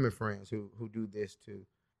 my women friends who do this too.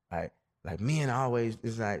 Like men always,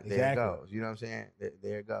 it's like, there Exactly. it goes. You know what I'm saying?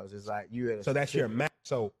 There it goes. It's like you at a So that's your specific- map.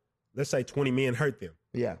 So let's say 20 men hurt them.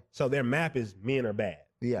 Yeah. So their map is men are bad.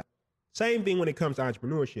 Yeah. Same thing when it comes to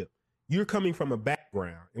entrepreneurship. You're coming from a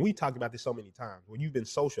background, and we talked about this so many times, where you've been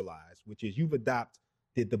socialized, which is you've adopted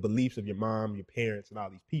the beliefs of your mom, your parents, and all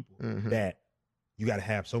these people Mhm. that you got to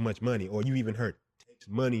have so much money, or you even heard it takes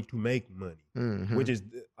money to make money, Mhm. which is,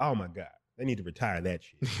 oh my God, they need to retire that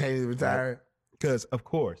shit. They retired. Because, of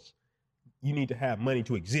course, you need to have money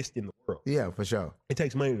to exist in the world. Yeah, for sure. It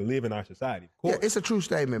takes money to live in our society. Of Yeah, course. it's a true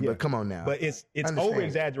statement, Yeah. but come on now. But it's Understand. over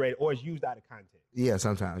exaggerated or it's used out of context. Yeah,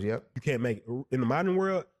 sometimes. Yep. You can't make it in the modern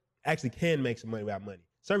world. Actually, can make some money without money.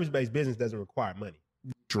 Service-based business doesn't require money.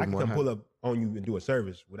 True. I can come 100. pull up on you and do a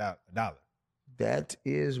service without $1. That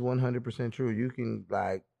is 100% true. You can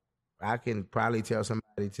I can probably tell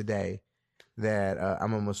somebody today that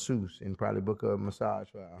I'm a masseuse and probably book a massage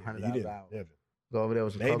for $100 You hour. didn't. Go over there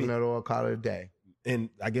with some Maybe. coconut oil, call it a day. And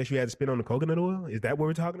I guess you had to spend on the coconut oil. Is that what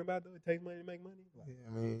we're talking about? Though it takes money to make money. Like,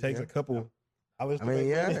 I mean, it takes yeah. a couple hours. I to mean, make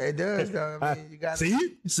yeah, money. it does. Though. I mean, you got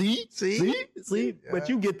See. But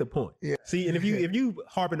you get the point. Yeah. See, and if you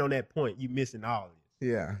harping on that point, you missing all of this.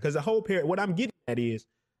 Yeah. Because the whole what I'm getting at is,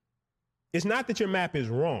 it's not that your map is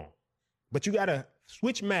wrong, but you got to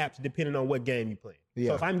switch maps depending on what game you play. Yeah.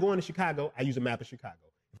 So if I'm going to Chicago, I use a map of Chicago.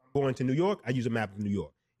 If I'm going to New York, I use a map of New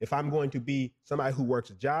York. If I'm going to be somebody who works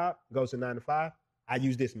a job, goes to 9 to 5, I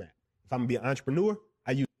use this map. If I'm going to be an entrepreneur,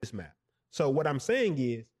 I use this map. So what I'm saying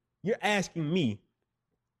is, you're asking me,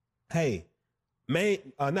 hey,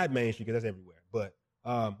 not Main Street, because that's everywhere, but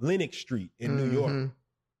Lenox Street in New York, Mhm.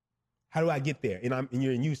 how do I get there? And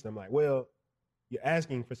you're in Houston. I'm like, well, you're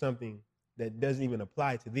asking for something that doesn't even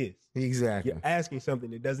apply to this. Exactly. You're asking something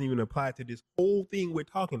that doesn't even apply to this whole thing we're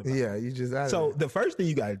talking about. Yeah, you just out of So there. the first thing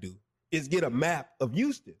you got to do is get a map of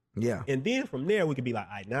Houston. Yeah. And then from there, we could be like,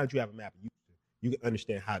 all right, now that you have a map of Houston, you can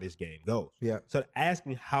understand how this game goes. Yeah. So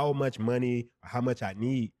asking how much money or how much I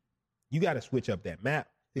need, you got to switch up that map.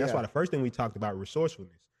 That's Yeah. why the first thing we talked about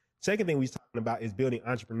resourcefulness. Second thing we was talking about is building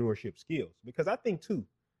entrepreneurship skills. Because I think too,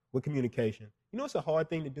 with communication, it's a hard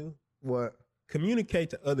thing to do. What? Communicate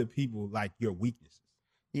to other people like your weaknesses.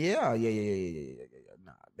 Yeah.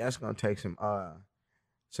 Nah, that's gonna take some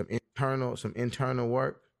internal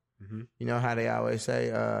work. Mm-hmm. You know how they always say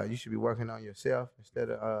you should be working on yourself instead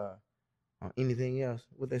of on anything else.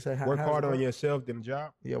 What they say? Work how's it harder on work? yourself than a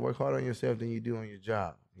job. Yeah, work harder on yourself than you do on your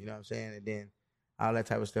job. You know what I'm saying? And then all that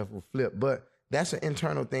type of stuff will flip. But that's an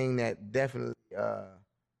internal thing that definitely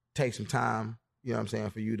takes some time. You know what I'm saying?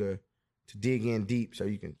 For you to dig in deep so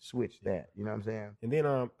you can switch that. You know what I'm saying? And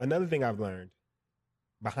then another thing I've learned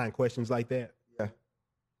behind questions like that. Yeah.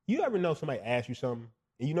 You ever know somebody asks you something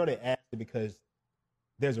and you know they asked it because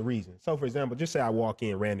there's a reason. So for example, just say I walk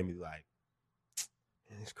in randomly like,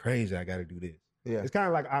 man, it's crazy I got to do this. Yeah. It's kind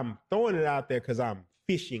of like I'm throwing it out there because I'm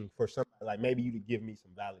fishing for somebody, like maybe you to give me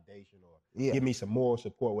some validation or Yeah. give me some moral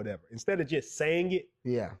support, whatever. Instead of just saying it,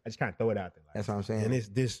 Yeah. I just kind of throw it out there. Like, That's what I'm saying. and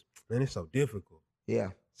it's so difficult.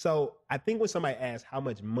 Yeah. So I think when somebody asks how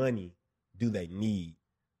much money do they need,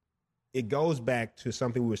 it goes back to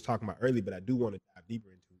something we was talking about earlier, but I do want to dive deeper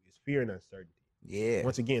into is fear and uncertainty. Yeah.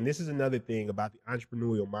 Once again, this is another thing about the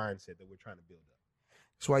entrepreneurial mindset that we're trying to build up.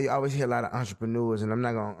 That's why you always hear a lot of entrepreneurs, and I'm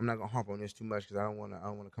not gonna harp on this too much because I don't want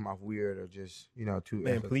to come off weird or just too.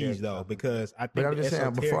 Man, please though, because I think. But I'm just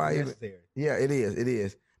saying before I even. Necessary. Yeah, it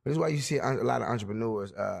is. But that's why you see a lot of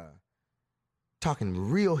entrepreneurs talking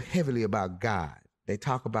real heavily about God. They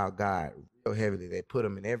talk about God real heavily. They put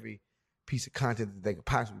him in every piece of content that they could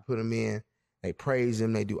possibly put him in. They praise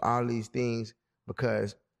him. They do all these things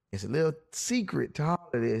because it's a little secret to all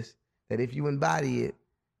of this that if you embody it,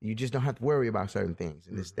 you just don't have to worry about certain things.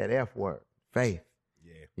 And it's that F word, faith.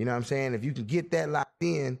 Yeah. You know what I'm saying? If you can get that locked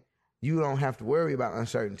in, you don't have to worry about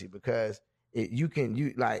uncertainty because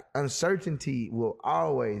uncertainty will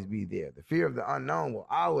always be there. The fear of the unknown will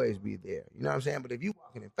always be there. You know what I'm saying? But if you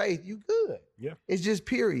walking in faith, you good. Yeah. It's just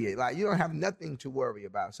period. Like you don't have nothing to worry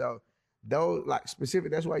about. So those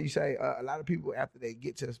specific, that's why you say a lot of people after they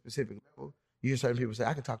get to a specific level, you hear certain people say,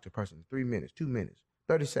 I can talk to a person in 3 minutes, 2 minutes,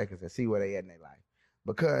 30 seconds and see where they at in their life.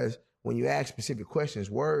 Because when you ask specific questions,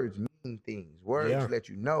 words mean things. Words let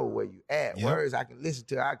you know where you at. Yeah. Words I can listen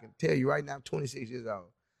to. I can tell you right now, I'm 26 years old.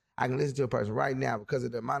 I can listen to a person right now because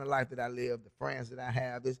of the amount of life that I live, the friends that I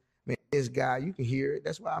have. This guy, you can hear it.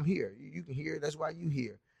 That's why I'm here. You can hear it. That's why you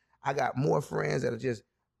here. I got more friends that are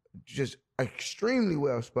just extremely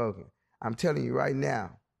well spoken. I'm telling you right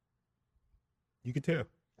now. You can tell.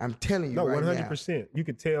 I'm telling you no, right 100%. now. You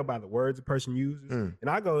can tell by the words a person uses. And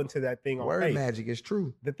I go into that thing on word faith. magic is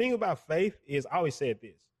true. The thing about faith is, I always said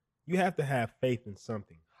this, you have to have faith in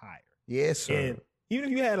something higher. Yes, sir. And even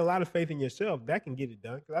if you had a lot of faith in yourself, that can get it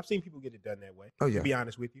done. Because I've seen people get it done that way, to be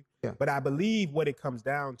honest with you. Yeah. But I believe what it comes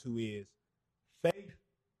down to is faith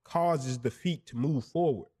causes the feet to move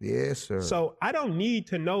forward. Yes, sir. So I don't need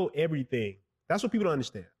to know everything. That's what people don't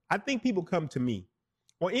understand. I think people come to me,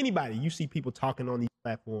 or anybody, you see people talking on these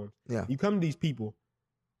platforms. Yeah. You come to these people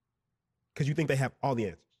because you think they have all the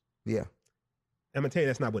answers. Yeah. I'm going to tell you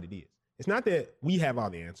that's not what it is. It's not that we have all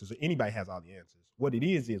the answers or anybody has all the answers. What it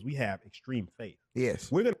is we have extreme faith.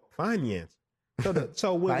 Yes. We're going to find the answer.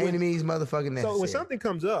 So when, by any means motherfucking necessary. So when something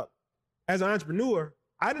comes up, as an entrepreneur,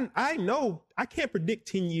 I know I can't predict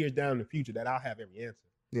 10 years down in the future that I'll have every answer.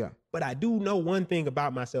 Yeah. But I do know one thing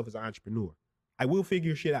about myself as an entrepreneur. I will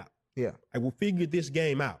figure shit out. Yeah. I will figure this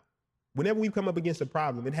game out. Whenever we come up against a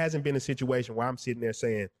problem, it hasn't been a situation where I'm sitting there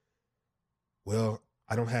saying, well,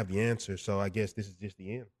 I don't have the answer, so I guess this is just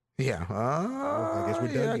the end. Yeah. I guess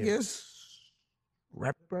we're done. I guess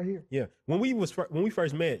wrap it right here. Yeah. When we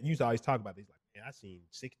first met, you used to always talk about this. Like, man, I seen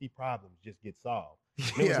 60 problems just get solved.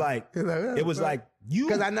 And it was like you,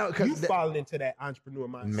 because I know you falling into that entrepreneur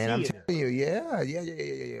mindset. Man, I'm telling you,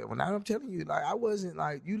 yeah. When I'm telling you, like I wasn't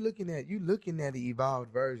like you looking at the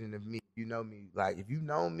evolved version of me. You know me, like if you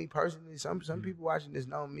know me personally, some people watching this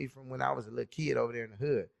know me from when I was a little kid over there in the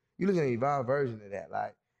hood. You looking at an evolved version of that,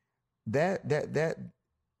 like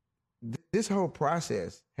this whole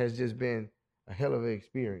process has just been a hell of an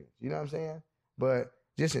experience. You know what I'm saying? But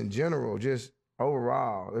just in general, just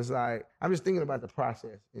overall, it's like I'm just thinking about the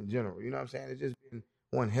process in general. You know what I'm saying? It's just been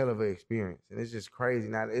one hell of an experience, and it's just crazy.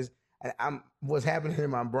 Now, what's happening in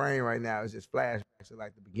my brain right now is just flashbacks to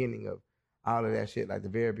like the beginning of all of that shit, like the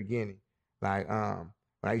very beginning. Like when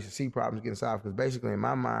I used to see problems getting solved, because basically in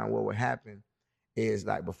my mind, what would happen is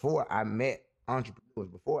like before I met entrepreneurs,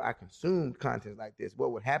 before I consumed content like this,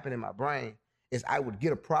 what would happen in my brain is I would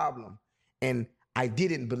get a problem, and I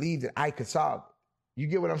didn't believe that I could solve it. You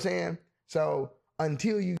get what I'm saying? So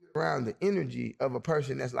until you get around the energy of a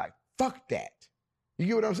person that's like, fuck that. You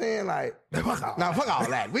get what I'm saying? Like, fuck all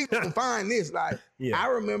that. We can find this. Like, I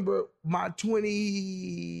remember my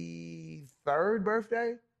 23rd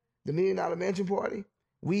birthday, the $1 Million Mansion party.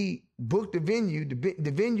 We booked the venue.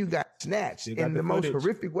 The venue got snatched in the most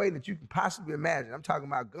horrific way that you can possibly imagine. I'm talking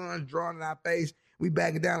about guns drawn in our face. We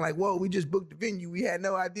backing down like, whoa, we just booked the venue. We had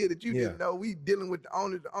no idea that you didn't know. We dealing with the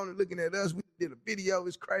owner looking at us. We did a video.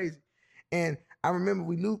 It's crazy. And I remember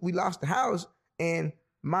we lost the house, and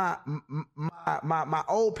my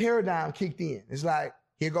old paradigm kicked in. It's like,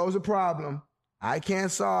 here goes a problem. I can't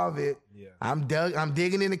solve it. Yeah. I'm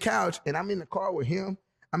digging in the couch, and I'm in the car with him.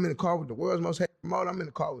 I'm in the car with the world's most hated promoter. I'm in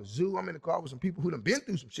the car with Zoo. I'm in the car with some people who done been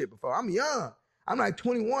through some shit before. I'm young. I'm like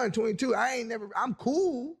 21, 22. I'm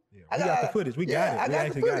cool. Yeah, we got the footage. We got it. I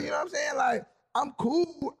got the footage. You know what I'm saying? Like, I'm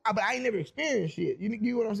cool, but I ain't never experienced shit. You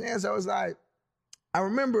get what I'm saying? So it's like, I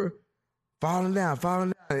remember falling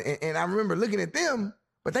down. And I remember looking at them,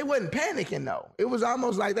 but they wasn't panicking though. It was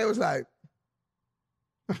almost like they was like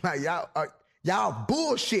y'all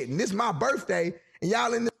bullshitting. This is my birthday, and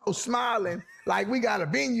y'all in this smiling like we got a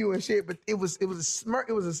venue and shit, but it was a smirk.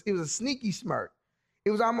 It was a sneaky smirk.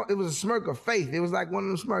 It was a smirk of faith. It was like one of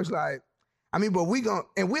them smirks like, I mean, but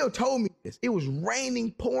and Will told me this. It was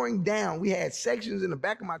raining, pouring down. We had sections in the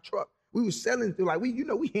back of my truck. We was selling through, like,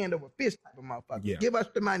 we hand over fist type of motherfucker. Yeah. Give us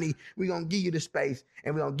the money, we gonna give you the space,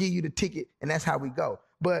 and we gonna give you the ticket, and that's how we go.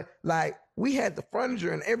 But like, we had the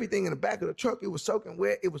furniture and everything in the back of the truck. It was soaking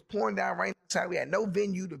wet. It was pouring down rain outside. We had no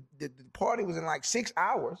venue. The party was in like 6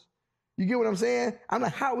 hours. You get what I'm saying? I'm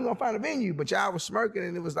like, how are we gonna find a venue? But y'all was smirking,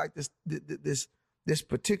 and it was like this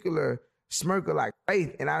particular smirk of like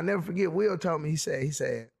faith. And I'll never forget, Will told me, he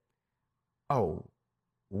said, oh,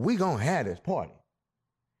 we gonna have this party.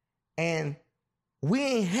 And we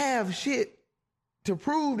ain't have shit to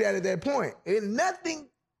prove that at that point. And nothing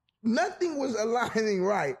was aligning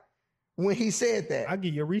right when he said that. I'll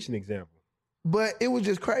give you a recent example. But it was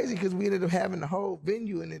just crazy because we ended up having the whole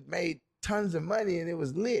venue and it made tons of money and it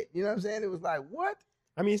was lit. You know what I'm saying? It was like, what?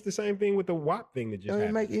 I mean, it's the same thing with the WAP thing that just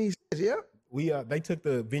Doesn't happened. make any sense. Yep. They took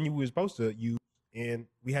the venue we were supposed to use and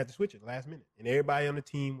we had to switch it last minute. And everybody on the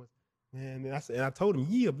team was, man, and I told him,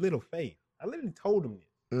 ye of little faith. I literally told him this.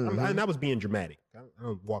 Mm-hmm. And I was being dramatic. I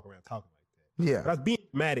don't walk around talking like that. Yeah. But I was being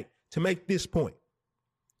dramatic to make this point.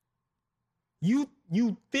 You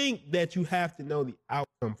think that you have to know the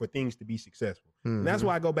outcome for things to be successful. Mm-hmm. And that's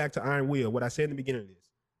why I go back to Iron Will, what I said in the beginning of this.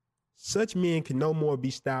 Such men can no more be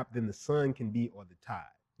stopped than the sun can be or the tide.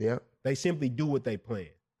 Yep. They simply do what they plan.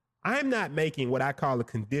 I'm not making what I call a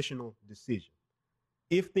conditional decision.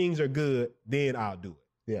 If things are good, then I'll do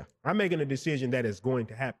it. Yeah. I'm making a decision that is going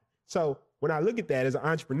to happen. So when I look at that as an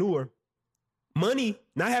entrepreneur, money,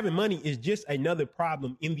 not having money is just another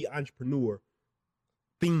problem in the entrepreneur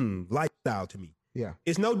theme, lifestyle to me. Yeah.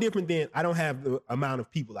 It's no different than I don't have the amount of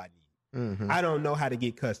people I need. Mm-hmm. I don't know how to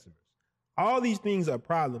get customers. All these things are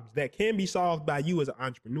problems that can be solved by you as an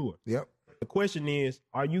entrepreneur. Yep. The question is,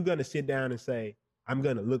 are you going to sit down and say, I'm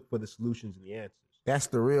going to look for the solutions and the answers? That's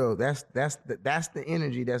the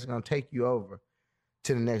energy that's gonna take you over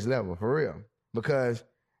to the next level for real. Because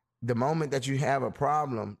the moment that you have a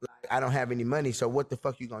problem, like, I don't have any money, so what the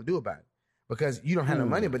fuck you gonna do about it? Because you don't have no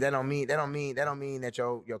money, but that don't mean that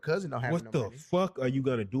your cousin don't have no money. What the fuck are you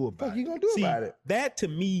gonna do about it? What you gonna do about it? That to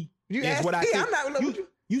me You is ask what I me, think. I'm not with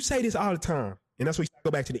You say this all the time, and that's where you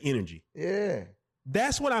go back to the energy. Yeah.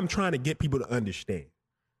 That's what I'm trying to get people to understand.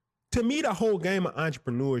 To me, the whole game of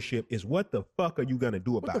entrepreneurship is what the fuck are you gonna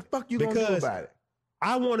do about it? What the fuck you gonna do about it?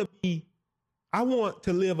 I want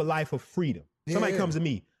to live a life of freedom. Somebody comes to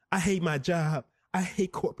me, I hate my job. I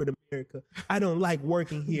hate corporate America. I don't like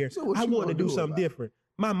working here. So I want to do about something different.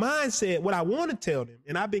 My mindset, what I want to tell them,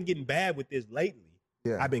 and I've been getting bad with this lately.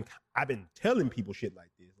 Yeah. I've been telling people shit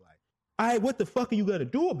like this. Like, all right, what the fuck are you gonna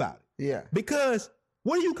do about it? Yeah. Because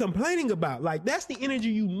what are you complaining about? Like, that's the energy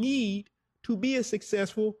you need to be a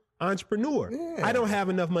successful entrepreneur. Yeah. I don't have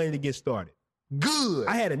enough money to get started. Good.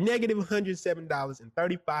 I had a negative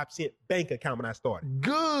 $107.35 bank account when I started.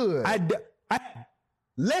 Good.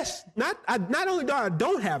 Not only do I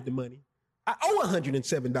don't have the money, I owe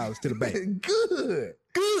 $107 to the bank.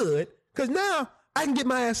 Good. Because now I can get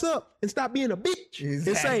my ass up and stop being a bitch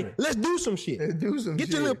and say, let's do some shit. Get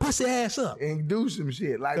your little pussy ass up. And do some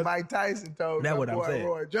shit. Like Mike Tyson told That's my what I'm boy saying.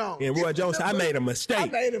 Roy Jones. And Roy Jones said, I made a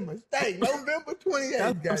mistake. November 28th.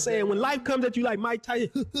 That's what I'm saying. When life comes at you like Mike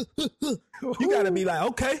Tyson, you got to be like,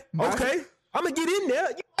 okay. I'm going to get in there.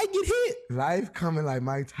 You might get hit. Life coming like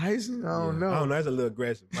Mike Tyson? I don't know. I don't know. That's a little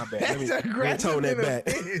aggressive. My bad. That's aggressive. tone that than a back.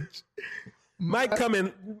 bitch. Mike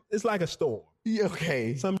coming, it's like a storm. Yeah,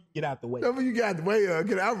 okay. Something get out the way. Some of you got the way up.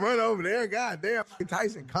 Can I run over there? God damn, Mike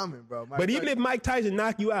Tyson coming, bro. But even if Mike Tyson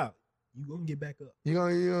knock you out, you going to get back up. You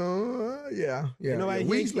gonna, yeah. Nobody,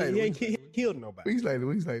 Weeks he ain't killed nobody. Weeks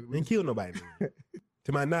later. He ain't killed nobody.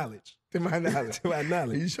 To my knowledge. To my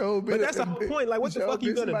knowledge. You sure but that's the whole point. Like, what the fuck are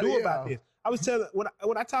you gonna do about this? I was telling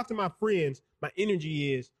when I talk to my friends, my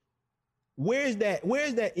energy is where's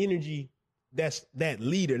that energy that's that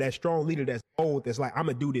leader, that strong leader that's bold, that's like, I'm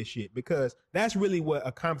gonna do this shit, because that's really what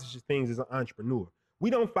accomplishes things as an entrepreneur. We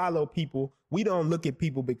don't follow people, we don't look at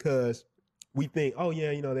people because we think, oh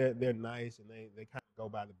yeah, they're nice and they kind of go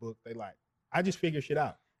by the book. They like, I just figure shit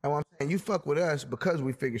out. And what I'm saying, you fuck with us because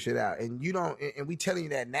we figure shit out. And you don't, and we telling you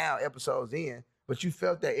that now, episodes in, but you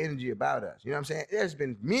felt that energy about us. You know what I'm saying? There's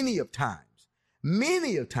been many of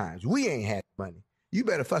times we ain't had money. You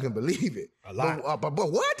better fucking believe it. A lot. But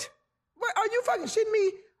what? What? Are you fucking shitting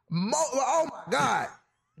me? Oh my God.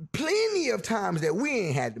 Plenty of times that we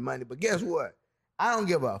ain't had the money, but guess what? I don't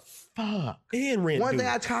give a fuck. And rent One due. thing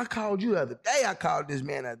I called you the other day, I called this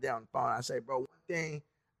man out there on the phone. I say, bro, one thing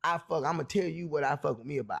I'm gonna tell you what I fuck with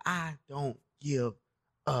me about. I don't give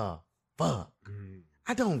a fuck. Mm.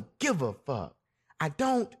 I don't give a fuck. I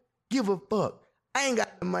don't give a fuck. I ain't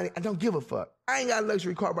got the money. I don't give a fuck. I ain't got a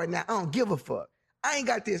luxury car right now. I don't give a fuck. I ain't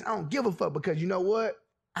got this. I don't give a fuck because you know what?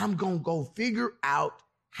 I'm going to go figure out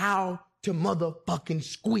how to motherfucking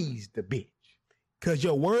squeeze the bitch. Cause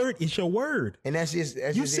your word is your word. And that's just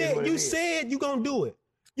You said you gonna do it.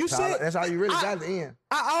 You said that's all you really got at the end.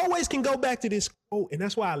 I always can go back to this quote, and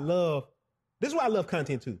that's why I love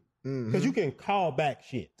content too. Because you can call back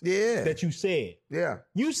shit Yeah. that you said. Yeah.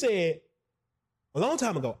 You said a long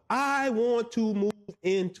time ago, I want to move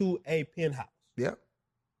into a penthouse. Yep.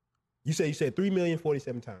 You said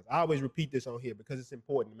 3,047,000 times. I always repeat this on here because it's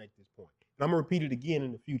important to make this point. And I'm gonna repeat it again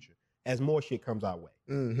in the future as more shit comes our way.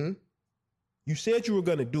 Mm-hmm. You said you were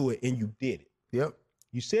gonna do it and you did it. Yep.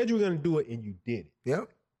 You said you were gonna do it and you did it. Yep.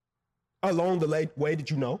 Along the way,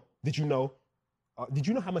 did you know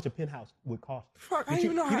how much a penthouse would cost? Fuck, I didn't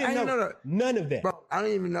even know how. I didn't know that. None of that. Bro, I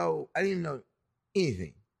didn't even know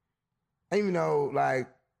anything. I didn't even know I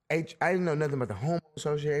didn't know nothing about the home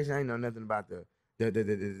association. I didn't know nothing about the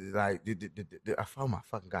oh my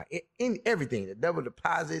fucking God. In everything. The double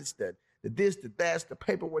deposits, the this, the that, the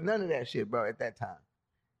paperwork, none of that shit, bro, at that time.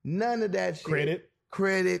 None of that shit.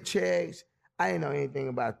 Credit checks. I didn't know anything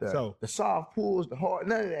about the soft pulls, the hard,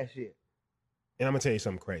 none of that shit. And I'm gonna tell you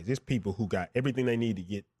something crazy. There's people who got everything they need to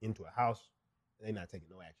get into a house, and they're not taking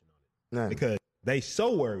no action on it. None. Because they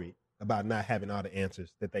so worried about not having all the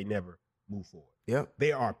answers that they never move forward. Yep.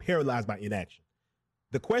 They are paralyzed by inaction.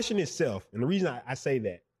 The question itself, and the reason I say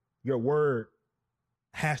that, your word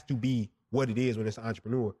has to be what it is when it's an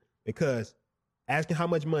entrepreneur, because asking how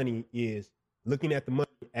much money is looking at the money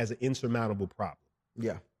as an insurmountable problem.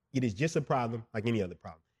 Yeah. It is just a problem like any other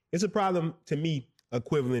problem. It's a problem to me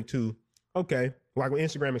equivalent to, okay, like when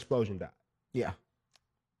Instagram explosion died. Yeah.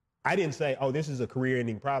 I didn't say, oh, this is a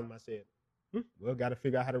career-ending problem. I said, well, got to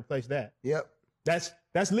figure out how to replace that. Yep. That's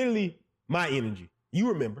literally my energy. You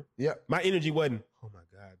remember. Yep. My energy wasn't, oh my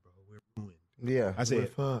God, bro, we're ruined. Yeah. I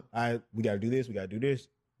said, we got to do this, we got to do this.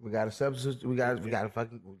 We got to substitute. We got to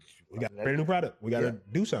create a new product. We got to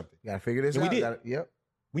do something. We got to figure this out. We did. Yep.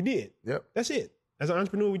 We did. Yep. That's it. As an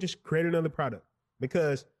entrepreneur, we just create another product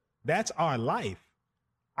because that's our life.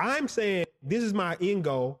 I'm saying this is my end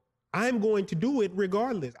goal. I'm going to do it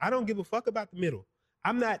regardless. I don't give a fuck about the middle.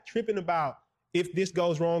 I'm not tripping about if this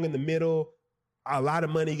goes wrong in the middle, a lot of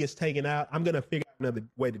money gets taken out. I'm going to figure out another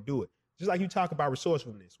way to do it. Just like you talk about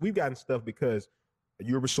resourcefulness. We've gotten stuff because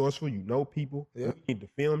you're resourceful. You know people. Yeah. We need to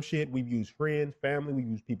film shit. We've used friends, family. We've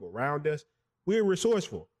used people around us. We're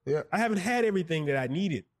resourceful. Yeah. I haven't had everything that I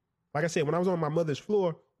needed. Like I said, when I was on my mother's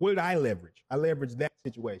floor, what did I leverage? I leveraged that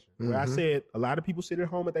situation. Where I said a lot of people sit at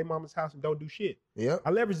home at their mama's house and don't do shit. Yep. I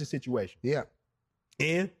leveraged the situation. Yeah.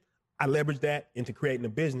 And I leveraged that into creating a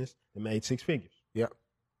business that made 6 figures. Yep.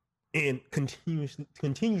 And continues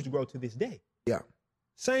to grow to this day. Yeah.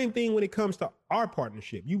 Same thing when it comes to our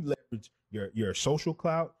partnership. You leverage your social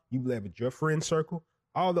clout, you leverage your friend circle,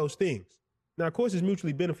 all those things. Now, of course, it's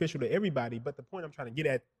mutually beneficial to everybody, but the point I'm trying to get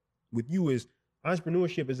at with you is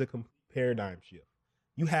entrepreneurship is a complete paradigm shift.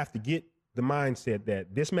 You have to get the mindset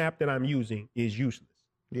that this map that I'm using is useless.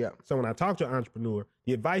 Yeah. So when I talk to an entrepreneur,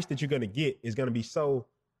 the advice that you're going to get is going to be so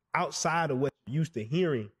outside of what you're used to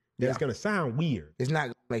hearing that it's going to sound weird. It's not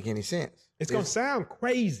going to make any sense. It's going to sound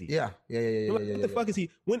crazy. Yeah. What the fuck is he?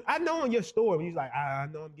 When I know on your story, when he's like, I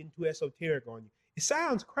know I'm getting too esoteric on you. It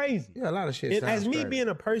sounds crazy. Yeah, a lot of shit And sounds as me crazy. being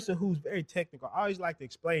a person who's very technical, I always like to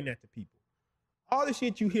explain that to people. All the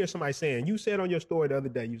shit you hear somebody saying, you said on your story the other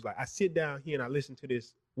day, you was like, I sit down here and I listen to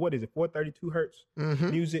this, what is it, 432 hertz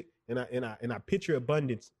music, and I picture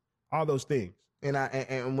abundance, all those things. And I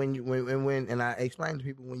explain to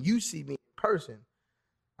people, when you see me in person,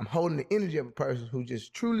 I'm holding the energy of a person who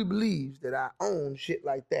just truly believes that I own shit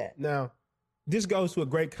like that. Now, this goes to a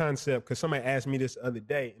great concept because somebody asked me this the other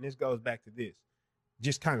day, and this goes back to this,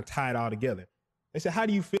 just kind of tie it all together. They said, how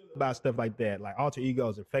do you feel about stuff like that, like alter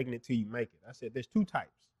egos and faking it till you make it? I said, there's 2 types.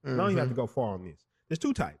 I don't even have to go far on this. There's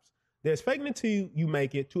 2 types. There's faking it till you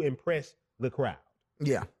make it to impress the crowd.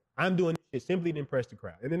 Yeah. I'm doing this shit simply to impress the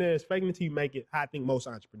crowd. And then there's faking it till you make it, how I think most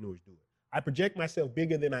entrepreneurs do it. I project myself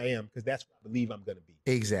bigger than I am because that's what I believe I'm going to be.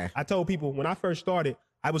 Exactly. I told people when I first started,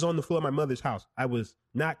 I was on the floor of my mother's house. I was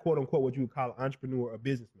not, quote unquote, what you would call an entrepreneur or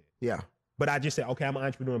businessman. Yeah. But I just said, okay, I'm an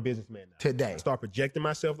entrepreneur and businessman now. Today. I start projecting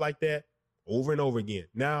myself like that over and over again.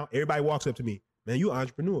 Now, everybody walks up to me, man, you an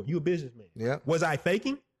entrepreneur. You a businessman. Yeah. Was I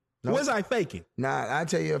faking? Nope. Was I faking? Nah, I'll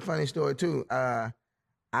tell you a funny story, too. I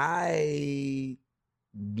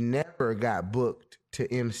never got booked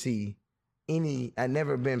to MC I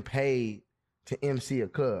never been paid to MC a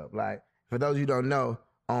club. Like, for those of you who don't know,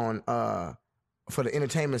 on for the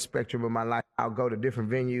entertainment spectrum of my life, I'll go to different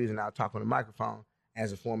venues and I'll talk on the microphone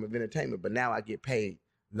as a form of entertainment. But now I get paid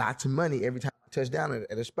lots of money every time I touch down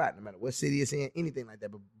at a spot, no matter what city it's in, anything like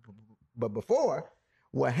that. But before,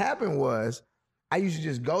 what happened was I used to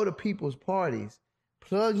just go to people's parties,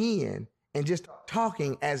 plug in, and just start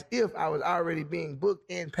talking as if I was already being booked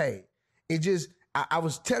and paid. It just, I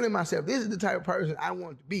was telling myself, this is the type of person I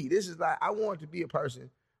want to be. This is like, I want to be a person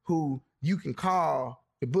who you can call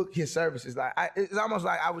to book his services. Like it's almost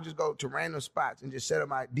like I would just go to random spots and just set up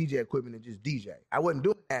my DJ equipment and just DJ. I wasn't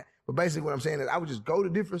doing that, but basically what I'm saying is I would just go to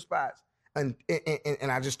different spots and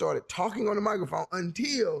I just started talking on the microphone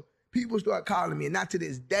until people start calling me. And not to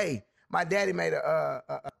this day. My daddy made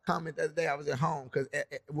a comment the other day. I was at home because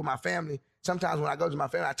with my family, sometimes when I go to my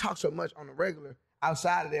family, I talk so much on the regular.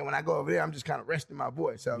 Outside of there, when I go over there, I'm just kind of resting my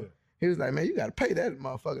voice. So he was like, man, you got to pay that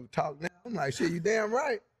motherfucker to talk now. I'm like, shit, you damn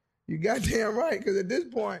right. You goddamn right. Because at this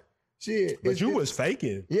point, shit. But you was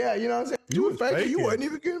faking. Yeah, you know what I'm saying? You was faking. You wasn't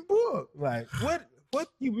even getting booked. Like, what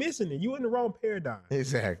you missing it? You in the wrong paradigm.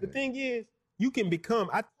 Exactly. The thing is, you can become,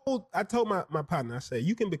 I told my partner, I said,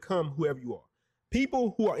 you can become whoever you are.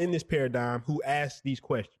 People who are in this paradigm who ask these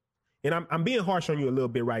questions. And I'm being harsh on you a little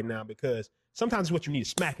bit right now because sometimes what you need is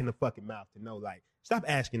smack in the fucking mouth to know, like, stop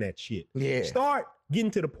asking that shit. Yeah. Start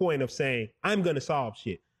getting to the point of saying, I'm gonna solve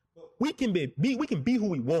shit. We can be who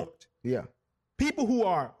we want. Yeah. People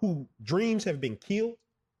who dreams have been killed,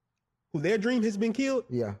 who their dream has been killed.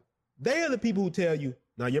 Yeah. They are the people who tell you,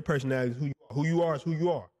 no, your personality is who you are. Who you are is who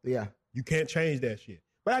you are. Yeah. You can't change that shit.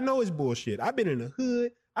 But I know it's bullshit. I've been in the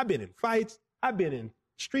hood. I've been in fights. I've been in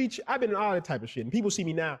streets. I've been in all that type of shit. And people see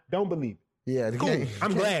me now, don't believe it. Yeah. Cool.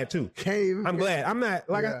 I'm glad too. I'm glad. I'm not,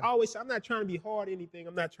 like I always say, I'm not trying to be hard or anything.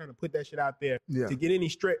 I'm not trying to put that shit out there to get any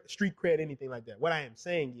street cred, anything like that. What I am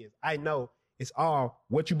saying is, I know it's all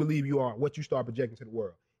what you believe you are, what you start projecting to the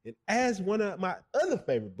world. And as one of my other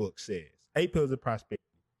favorite books says, 8 Pillars of Prosperity,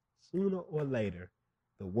 sooner or later,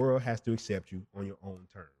 the world has to accept you on your own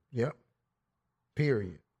terms. Yep.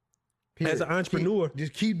 Period. As an entrepreneur,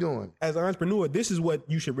 just keep doing it. As an entrepreneur, this is what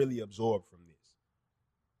you should really absorb from this.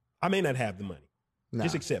 I may not have the money. Nah.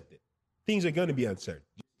 Just accept it. Things are going to be uncertain.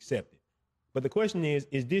 Just accept it. But the question is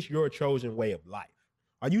this your chosen way of life?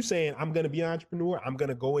 Are you saying, I'm going to be an entrepreneur, I'm going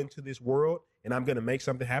to go into this world, and I'm going to make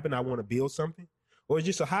something happen, I want to build something? Or it's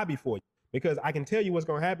just a hobby for you? Because I can tell you what's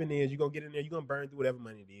going to happen is you're going to get in there, you're going to burn through whatever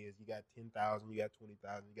money it is. You got 10,000, you got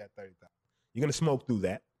 20,000, you got 30,000. You're going to smoke through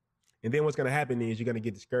that. And then what's going to happen is you're going to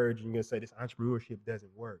get discouraged and you're going to say, this entrepreneurship doesn't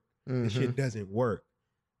work. This shit doesn't work.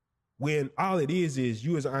 When all it is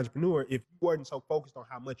you as an entrepreneur, if you weren't so focused on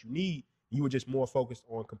how much you need, you were just more focused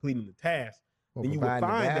on completing the task, then you would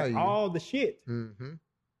find that all the shit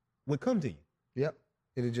would come to you. Yep.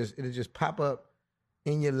 It'll just pop up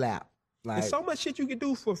in your lap. Like, there's so much shit you can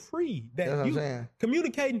do for free that that's what I'm saying.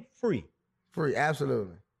 Communicating free. Free,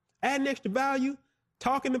 absolutely. Adding extra value,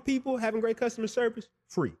 talking to people, having great customer service,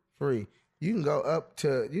 free. Free. You can go up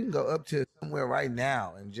to somewhere right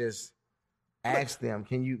now and just ask them,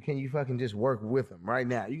 can you fucking just work with them right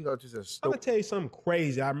now? You can go to the store. I'm gonna tell you something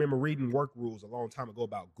crazy. I remember reading work rules a long time ago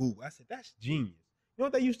about Google. I said, that's genius. You know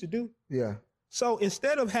what they used to do? Yeah. So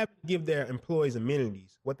instead of having to give their employees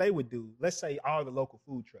amenities, what they would do, let's say all the local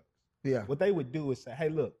food trucks. Yeah. What they would do is say, hey,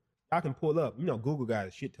 look, y'all can pull up. You know, Google got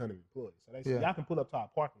a shit ton of employees. So they say, y'all can pull up to our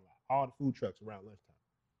parking lot, all the food trucks around lunchtime.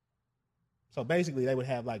 So basically, they would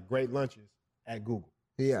have like great lunches at Google.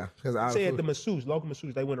 Yeah. Because said the local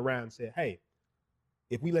masseuses, they went around and said, hey,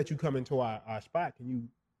 if we let you come into our spot, can you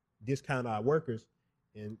discount our workers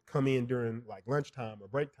and come in during like lunchtime or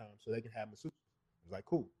break time so they can have masseuses? It was like,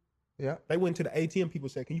 cool. Yeah. They went to the ATM. People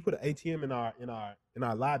said, can you put an ATM in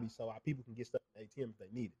our lobby so our people can get stuff in the ATM if they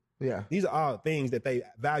need it? Yeah. These are all things that they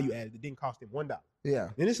value added that didn't cost them $1. Yeah.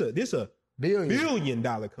 And this a $1 billion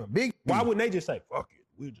company. Big. Why wouldn't they just say, fuck it,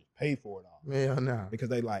 we'll just pay for it all? Yeah, no. Because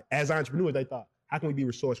they like, as entrepreneurs, they thought, how can we be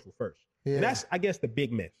resourceful first? Yeah. And that's, I guess, the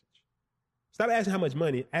big message. Stop asking how much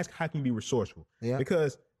money, ask how can you be resourceful. Yeah.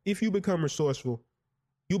 Because if you become resourceful,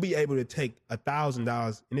 you'll be able to take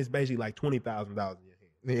 $1,000 and it's basically like $20,000 in your hand.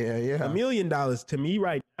 Yeah, yeah. $1 million to me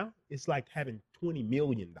right now, it's like having $20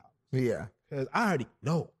 million. Yeah. Because I already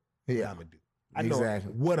know what I'm going to do. I know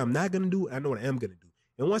what I'm not going to do. I know what I am going to do.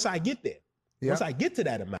 And once I get there, once I get to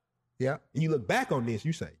that amount, and you look back on this,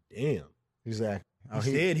 you say, damn. Exactly. He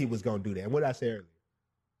said he was going to do that. And what did I say earlier?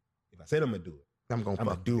 If I said I'm going to do it, I'm going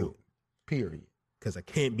to do it. Period. Because I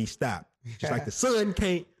can't be stopped. Just like the sun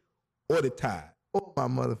can't or the tide. Oh, my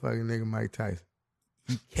motherfucking nigga Mike Tyson.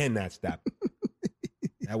 He cannot stop it.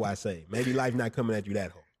 That's why I say, maybe life not coming at you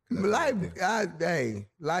that hard.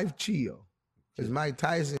 Life chill. Because Mike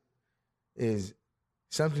Tyson is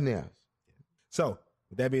something else. So,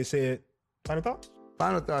 with that being said, final thoughts?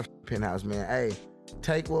 Final thoughts, Penthouse, man. Hey,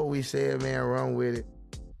 take what we said, man, run with it,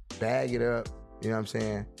 bag it up, you know what I'm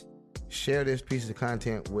saying? Share this piece of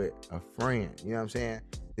content with a friend, you know what I'm saying?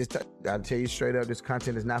 I'll tell you straight up, this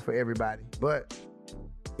content is not for everybody, but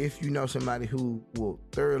if you know somebody who will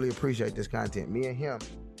thoroughly appreciate this content, me and him,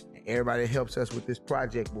 and everybody that helps us with this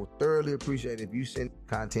project will thoroughly appreciate it if you send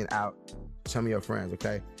content out to some of your friends,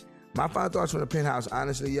 okay? My final thoughts from the Penthouse,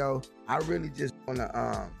 honestly, yo, I really just want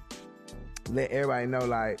to let everybody know,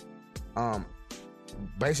 like,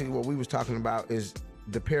 basically what we was talking about is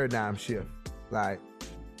the paradigm shift. Like,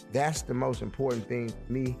 that's the most important thing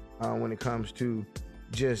to me when it comes to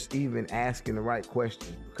just even asking the right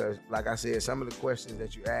questions. Because, like I said, some of the questions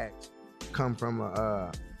that you ask come from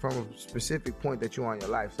a specific point that you're on your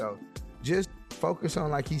life. So just focus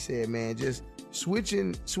on, like he said, man, just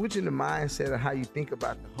switching the mindset of how you think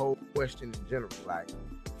about the whole question in general. Like,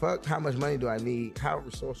 fuck, how much money do I need? How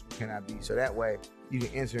resourceful can I be? So that way you can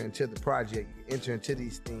enter into the project, you can enter into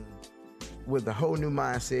these things with a whole new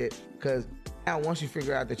mindset. Because now once you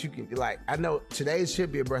figure out that you can, like, I know today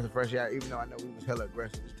should be a breath of fresh air, even though I know we was hella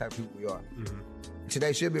aggressive, this type of people we are. Mm-hmm.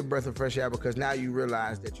 Today should be a breath of fresh air because now you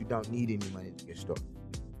realize that you don't need any money to get started.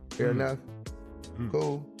 Fair enough?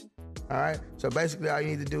 Cool. All right. So basically all you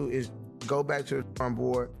need to do is go back to the drawing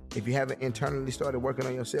board. If you haven't internally started working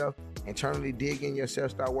on yourself, internally dig in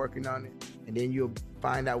yourself, start working on it, and then you'll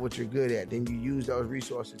find out what you're good at. Then you use those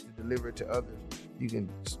resources to deliver it to others. You can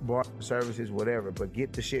borrow services, whatever, but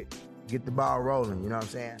get the ball rolling, you know what I'm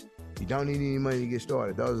saying? You don't need any money to get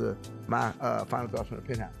started. Those are my final thoughts from the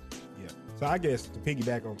Penthouse. Yeah. So I guess to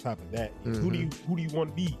piggyback on top of that, who do you want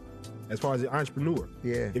to be as far as an entrepreneur?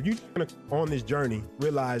 Yeah. If you on this journey,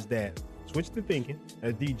 realize that switch the thinking,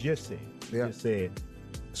 as D just said. Yeah. Just said,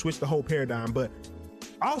 switch the whole paradigm. But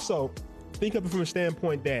also think of it from a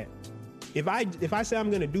standpoint that if I say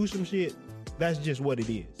I'm gonna do some shit, that's just what it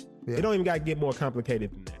is. Yeah. It don't even gotta get more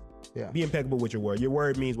complicated than that. Yeah. Be impeccable with your word. Your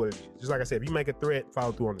word means what it is. Just like I said, if you make a threat,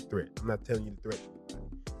 follow through on the threat. I'm not telling you the threat.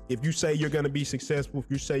 If you say you're going to be successful, if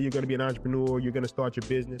you say you're going to be an entrepreneur, you're going to start your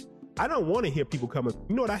business, I don't want to hear people come up.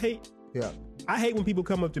 You know what I hate? Yeah. I hate when people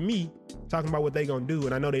come up to me talking about what they're going to do,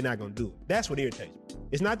 and I know they're not going to do it. That's what irritates me.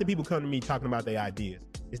 It's not that people come to me talking about their ideas.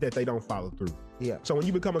 It's that they don't follow through. Yeah. So when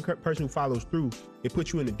you become a person who follows through, it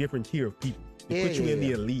puts you in a different tier of people. It puts you in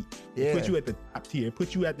the elite. It puts you at the top tier. It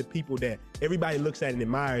puts you at the people that everybody looks at and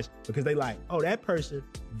admires because they like, oh, that person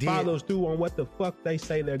follows through on what the fuck they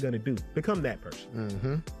say they're going to do. Become that person.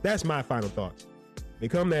 Mm-hmm. That's my final thoughts.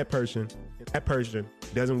 Become that person. That person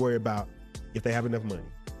doesn't worry about if they have enough money,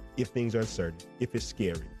 if things are uncertain, if it's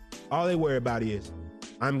scary. All they worry about is,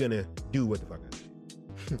 I'm going to do what the fuck I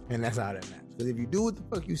say. And that's all that matters. Because if you do what the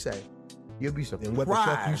fuck you say, you'll be surprised. And what the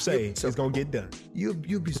fuck you say is gonna get done. You'll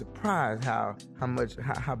be surprised how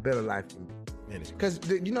better life can be. Because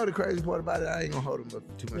you know the crazy part about it, I ain't gonna hold them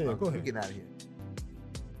up too much. Yeah, go ahead. We getting out of here.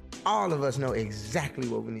 All of us know exactly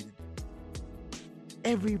what we need to do.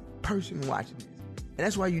 Every person watching this, and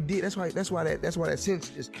that's why you did. That's why that sense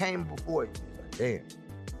just came before you. It's like, damn,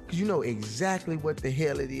 because you know exactly what the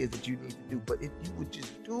hell it is that you need to do. But if you would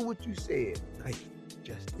just do what you said,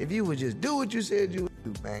 if you would just do what you said you would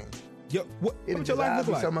do, man. Yo, what your life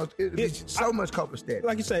look like? So much copacetic.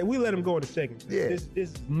 Like you say, we let him go in a second. Yeah. This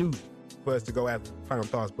is new for us to go after final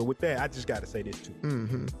thoughts. But with that, I just got to say this too.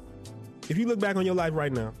 Mm-hmm. If you look back on your life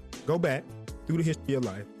right now, go back through the history of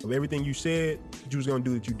your life, of everything you said that you was going to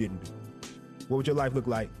do that you didn't do. What would your life look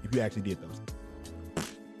like if you actually did those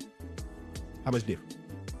things? How much different?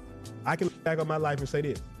 I can look back on my life and say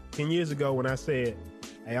this. 10 years ago when I said,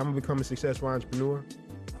 hey, I'm going to become a successful entrepreneur,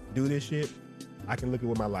 do this shit, I can look at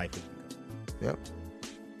what my life is. Yep.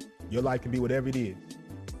 Your life can be whatever it is.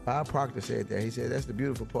 Bob Proctor said that. He said that's the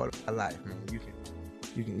beautiful part of my life, man. You can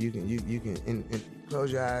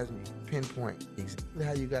close your eyes and you can pinpoint exactly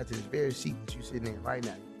how you got to this very seat that you're sitting in right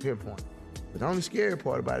now. You pinpoint. But the only scary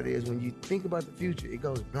part about it is when you think about the future, it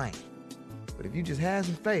goes blank. But if you just have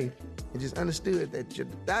some faith and just understood that your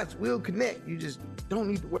dots will connect, you just don't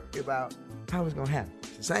need to worry about how it's gonna happen.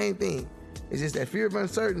 It's the same thing. It's just that fear of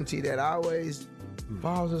uncertainty that always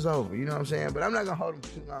falls us over, you know what I'm saying? But I'm not gonna hold him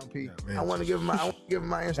too long, Pete. I want to give him my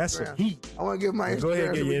Instagram. That's some heat. I want to give him my Instagram. Go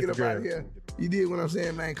ahead, so we get get up Instagram. out of here. You did what I'm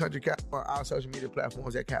saying, man. Country Cowboy, all social media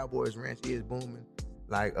platforms. That Cowboys Ranch is booming.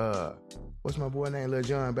 Like, what's my boy name? Lil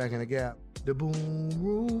Jon back in the Gap. The boom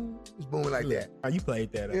room is booming like that. Oh, you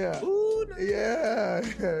played that up. Yeah. Ooh, Yeah,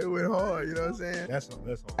 it went hard, you know what I'm saying? That's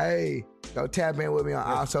hard. Hey, go tap in with me on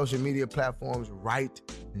all social media platforms right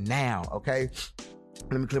now, okay?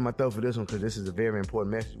 let me clear my throat for this one because this is a very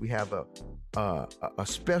important message. We have a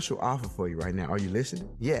special offer for you right now. Are you listening?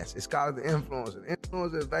 Yes, it's called The Influencer. The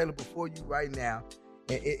Influencer is available for you right now.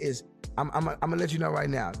 And it is, I'm gonna let you know right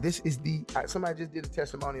now. This is somebody just did a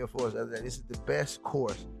testimonial for us the other day. This is the best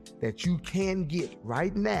course that you can get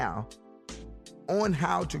right now on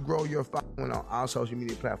how to grow your following on all social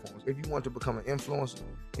media platforms. If you want to become an influencer,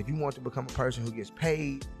 if you want to become a person who gets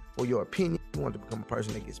paid for your opinion, if you want to become a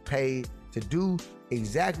person that gets paid to do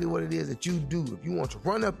exactly what it is that you do, if you want to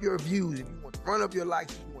run up your views, if you want to run up your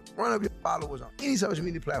likes, if you want to run up your followers on any social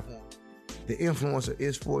media platform, The Influencer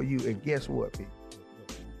is for you. And guess what, people?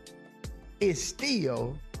 It's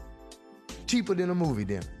still cheaper than a movie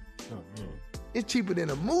dinner. Oh, man. It's cheaper than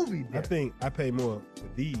a movie dinner. I think I pay more for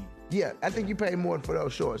these Yeah, I think you pay more for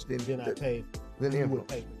those shorts than I pay than the you would influencer.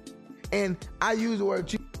 pay. And I use the word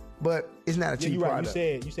cheap, but it's not a cheap you're right.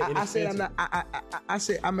 product. You said I said I'm inexpensive. not. I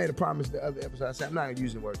said I made a promise the other episode. I said I'm not gonna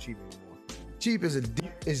use the word cheap anymore. Cheap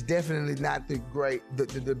is definitely not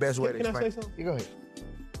the best way to Can I explain. say something? Yeah, go ahead.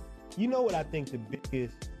 You know what I think the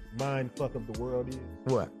biggest mind fuck of the world is?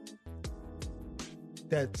 What?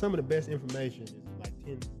 That some of the best information is like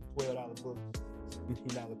 $10, $12 books,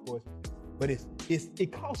 $17 courses, but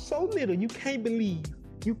it costs so little you cannot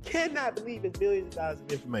believe it's millions of dollars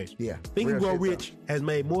of information. Yeah. Think and Real Grow shit, Rich has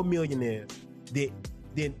made more millionaires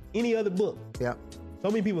than any other book. Yeah. So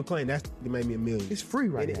many people claim that made me a million. It's free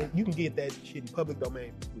right now. You can get that shit in public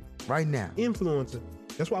domain for free. Right now. Influencer.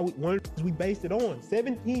 That's why one of the things we based it on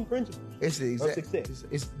 17 principles It's the of exact. success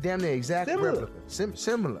It's damn near exact Similar. replica.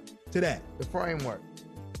 Similar. to that. The framework.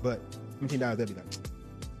 But $17 every time.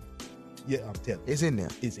 Yeah, I'm telling you. It's in there.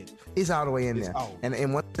 It's it. It's all the way in It's there. all. And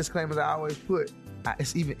one of the disclaimers I always put,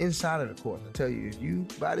 it's even inside of the course. I tell you, if you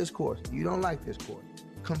buy this course, you don't like this course,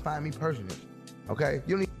 come find me personally. Okay?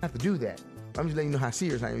 You don't even have to do that. I'm just letting you know how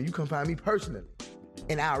serious I am. You come find me personally,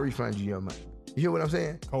 and I'll refund you your money. You hear what I'm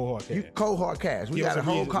saying? Cold hard cash. You cold hard cash. We Give got us a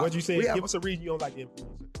whole reason. What you said? we have Give us a reason you don't like the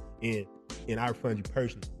influencer, and I refund you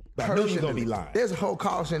personally. But I know you're gonna be lying. There's a whole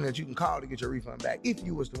call center that you can call to get your refund back if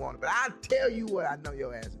you was to want it. But I tell you what, I know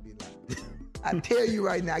your ass would be lying. I tell you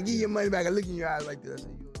right now, I give you your money back. I look in your eyes like this. I say,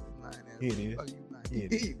 you lying ass. Here it is. Fuck you lying. Here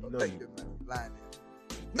it is. You No, take you- your money. You lying ass.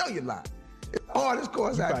 No, you're lying. It's the hardest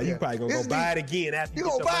course out there. You probably gonna This go buy it again after You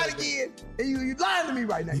get gonna your buy money it again, and you lying to me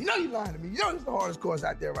right now. You know you lying to me. You know it's the hardest course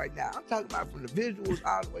out there right now. I'm talking about from the visuals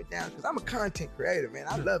all the way down, because I'm a content creator, man.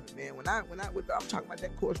 I love it, man. I'm talking about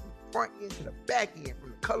that course from the front end to the back end, from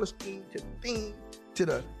the color scheme to the theme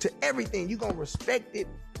to everything. You're gonna respect it.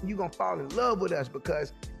 You're gonna fall in love with us,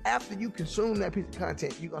 because after you consume that piece of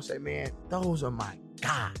content, you're gonna say, man, those are my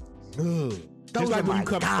guys. Ugh. Those Just like are when you my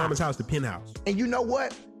come to guys. Mama's house, the penthouse. And you know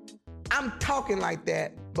what? I'm talking like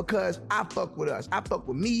that because I fuck with us. I fuck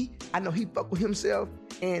with me. I know he fuck with himself.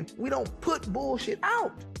 And we don't put bullshit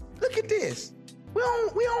out. Look at this. We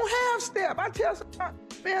don't half step. I tell some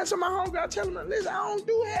of my homegirl, I tell them, listen, I don't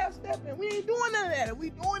do half stepping. We ain't doing none of that. If we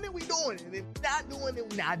doing it, we doing it. And if we not doing it,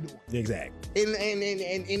 we not doing it. Exactly.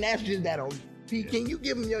 And that's just that on you. P, can you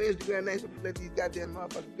give them your Instagram name so we let these goddamn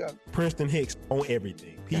motherfuckers go? Princeton Hicks on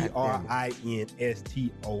everything. God damn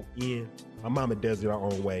PRINSTON. My mama does it her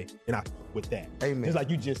own way, and I fuck with that. Amen. Just like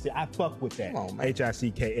you just said, I fuck with that. Come on, man.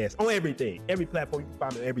 HICKS on everything. Every platform you can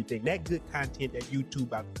find on everything. That good content that YouTube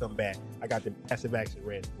about to come back. I got the passive action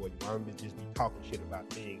rants for you. I'm gonna just be talking shit about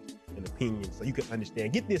things and opinions so you can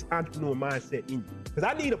understand. Get this entrepreneur mindset in you. Because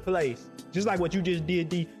I need a place, just like what you just did,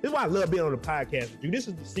 D. This is why I love being on the podcast with you. This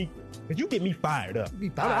is the secret. Because you get me fired up. Be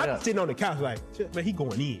fired I'm up. sitting on the couch like, shit, man, he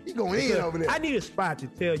going in. He going in Because over there. I need a spot to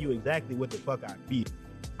tell you exactly what the fuck I feel.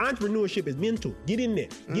 Entrepreneurship is mental. Get in there.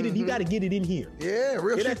 Get it. You got to get it in here. Yeah,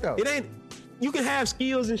 real It shit ain't, though. it ain't. You can have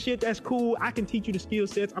skills and shit. That's cool. I can teach you the skill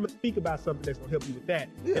sets. I'm gonna speak about something that's gonna help you with that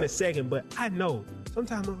in Yeah. a second. But I know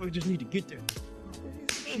sometimes motherfuckers just need to get there.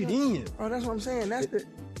 Shit in. Oh, that's what I'm saying. That's the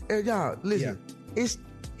hey, y'all. Listen,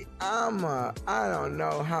 I don't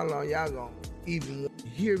know how long y'all gonna even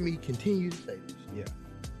hear me continue to say this. Yeah.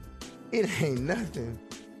 It ain't nothing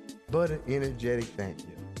but an energetic thing. Yeah.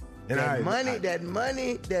 And That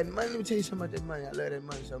money. Let me tell you something about that money. I love that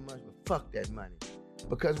money so much, but fuck that money.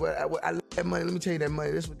 Because I love that money. Let me tell you that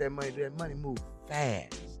money. This is what that money do. That money move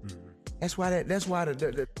fast. That's why that's why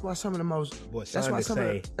some of the most Boy, that's why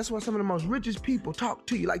some of the most richest people talk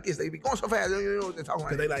to you like this. They be going so fast, you know what they're talking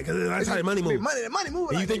Cause like. they like, that's how the money moves. Money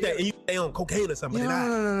moving. And you think that and you they on cocaine or something? No, They're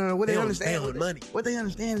not. no. What They they on- understand, they on money. What they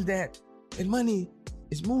understand is that money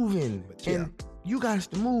is moving, But yeah. and you got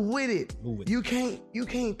to move with it. Move with You can't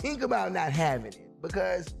think about not having it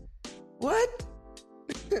because what?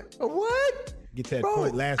 What? get to that Bro,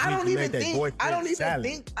 point last week. You made that boyfriend I don't salad.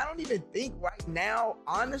 even think right now,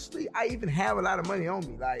 honestly, I even have a lot of money on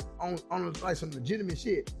me, like on like some legitimate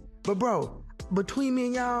shit. But bro, between me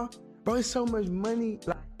and y'all, bro, it's so much money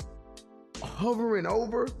like hovering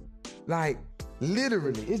over, like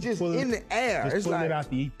literally, it's just in the air. Just It's pulling like it out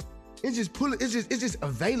the ether. it's just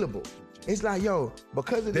available. It's like, yo,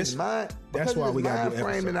 because of this mind, that's why we gotta do mind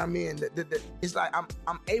frame episode. that I'm in, it's like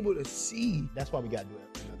I'm able to see. That's why we got to do another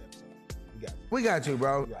episode. We got you,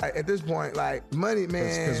 bro. At this point, like money,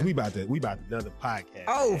 man. Because we about to another podcast.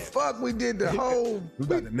 Oh man. fuck, we did the whole. We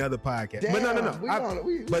about another podcast. Damn, but no.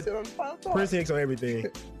 We but sit on the final thought. Prince Hicks on everything.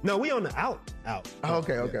 No, we on the out. Oh,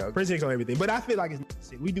 okay. Prince Hicks on everything. But I feel like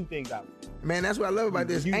it's we do things out. Man, that's what I love about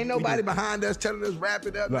this. Ain't nobody behind us telling us wrap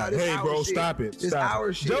it up. Like, No, this hey, our bro, shit. stop it. It's Stop our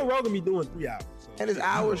it. shit. Joe Rogan be doing 3 hours. So. And it's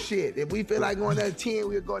our shit. If we feel like going to 10,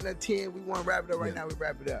 we'll go to 10. We want to wrap it up right now, we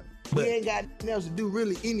wrap it up. But- we ain't got nothing else to do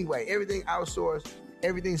really anyway. Everything outsourced.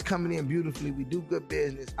 Everything's coming in beautifully. We do good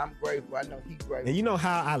business. I'm grateful. I know he's grateful. And you know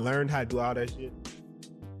how I learned how to do all that shit?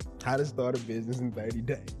 How to start a business in 30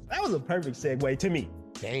 days. That was a perfect segue to me.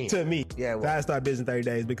 Damn. To me. Yeah, well- How to start a business in 30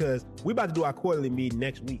 days because we about to do our quarterly meeting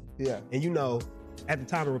next week. Yeah. And you know, at the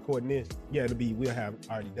time of recording this, we'll have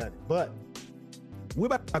already done it. But we're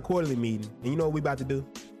about to do our quarterly meeting, and you know what we about to do?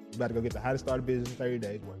 We about to go get the how to start a business in 30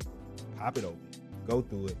 days one. Pop it open, go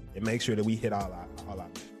through it, and make sure that we hit all our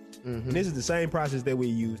Mm-hmm. And this is the same process that we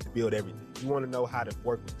use to build everything. You want to know how to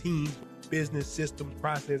work with teams, business, systems,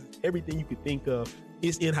 processes, everything you could think of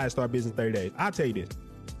is in how to start business in 30 days. I'll tell you this.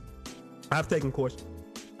 I've taken courses.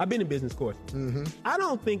 I've been in business courses. Mm-hmm. I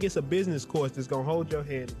don't think it's a business course that's going to hold your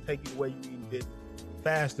hand and take you the way you need in business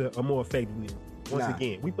faster or more effectively. Once Nah.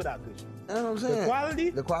 again, we put out good shit. That's what I'm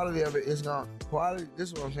saying. The quality of it is going quality. This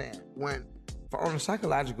is what I'm saying. On a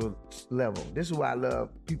psychological level, this is why I love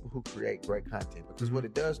people who create great content because what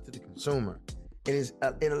it does to the consumer, it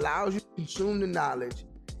allows you to consume the knowledge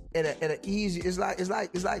at an easy. It's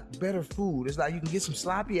like better food. It's like you can get some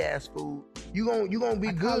sloppy ass food. You gonna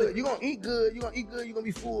be good. You gonna eat good. You gonna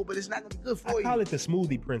be full, but it's not gonna be good for you. I call it the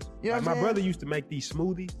smoothie principle. You know Like what I'm my saying? brother used to make these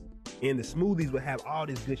smoothies, and the smoothies would have all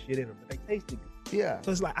this good shit in them, but they tasted good. Yeah.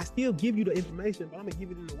 So it's like I still give you the information, but I'm gonna give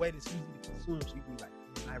it in a way that's easy to consume, so you can be like,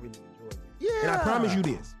 I really enjoy it. Yeah. And I promise you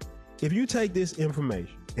this: if you take this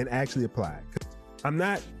information and actually apply it, 'cause I'm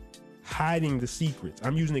not hiding the secrets.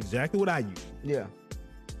 I'm using exactly what I use, Yeah.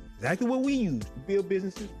 exactly what we use to build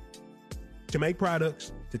businesses, to make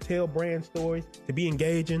products, to tell brand stories, to be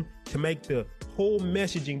engaging, to make the whole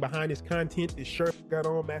messaging behind this content, this shirt got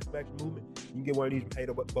on, Mass Action Movement. You can get one of these from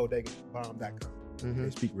HaterBodega.com. Mhm. They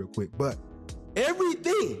speak real quick. But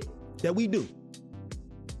everything that we do,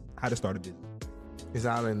 how to start a business, It's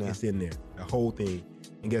all in there. it's in there. The whole thing.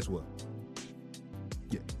 And guess what?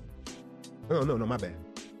 Yeah. Oh, no, my bad.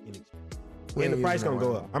 We And ain't the price using gonna that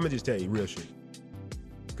go one. up. I'm gonna just tell you real shit.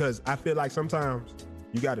 Because I feel like sometimes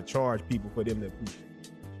you gotta charge people for them to appreciate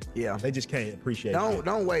it. Yeah. They just can't appreciate Don't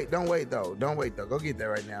it. wait though. Go get that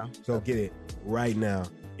right now. So get it right now.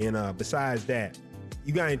 And besides that,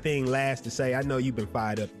 you got anything last to say? I know you've been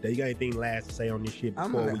fired up today. You got anything last to say on this shit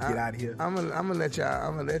before we get out of here? I'm gonna let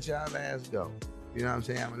y'all ass go. You know what I'm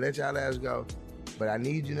saying? I'm gonna let y'all ass go. But I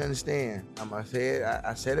need you to understand. I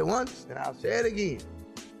said it once and I'll say it again.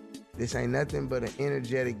 This ain't nothing but an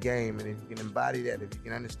energetic game. And if you can embody that, if you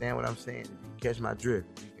can understand what I'm saying, if you can catch my drift,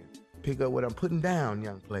 if you can pick up what I'm putting down,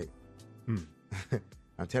 young player.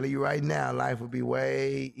 I'm telling you right now, life will be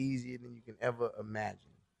way easier than you can ever imagine.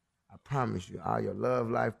 I promise you, all your love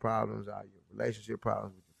life problems, all your relationship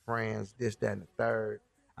problems with your friends, this, that, and the third,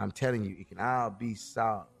 I'm telling you, it can all be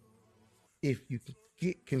solved if you can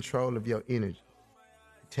get control of your energy.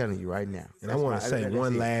 I'm telling you right now. And I want to say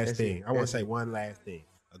one last thing. I want to say say one last thing.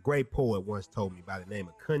 A great poet once told me by the name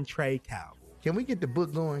of Country Cowboy. Can we get the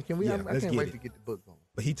book going? Can we? Yeah, I let's can't get wait it. to get the book going.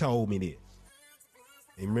 But he told me this.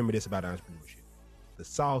 And remember this about entrepreneurship. The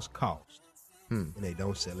sauce costs, and they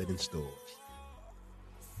don't sell it in stores.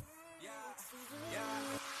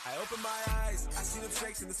 I open my eyes, I see them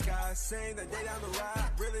snakes in the sky, saying that they down the ride.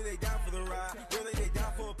 Really they down for the ride. Really they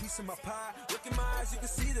down for a piece of my pie. Look in my eyes, you can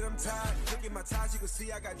see that I'm tired. Look at my ties, you can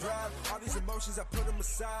see I got drive. All these emotions, I put them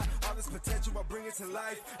aside. All this potential, I bring it to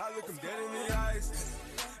life. I look them dead in the eyes.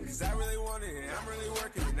 Cause I really want it, and I'm really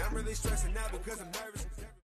working, and I'm really stressing now because I'm nervous.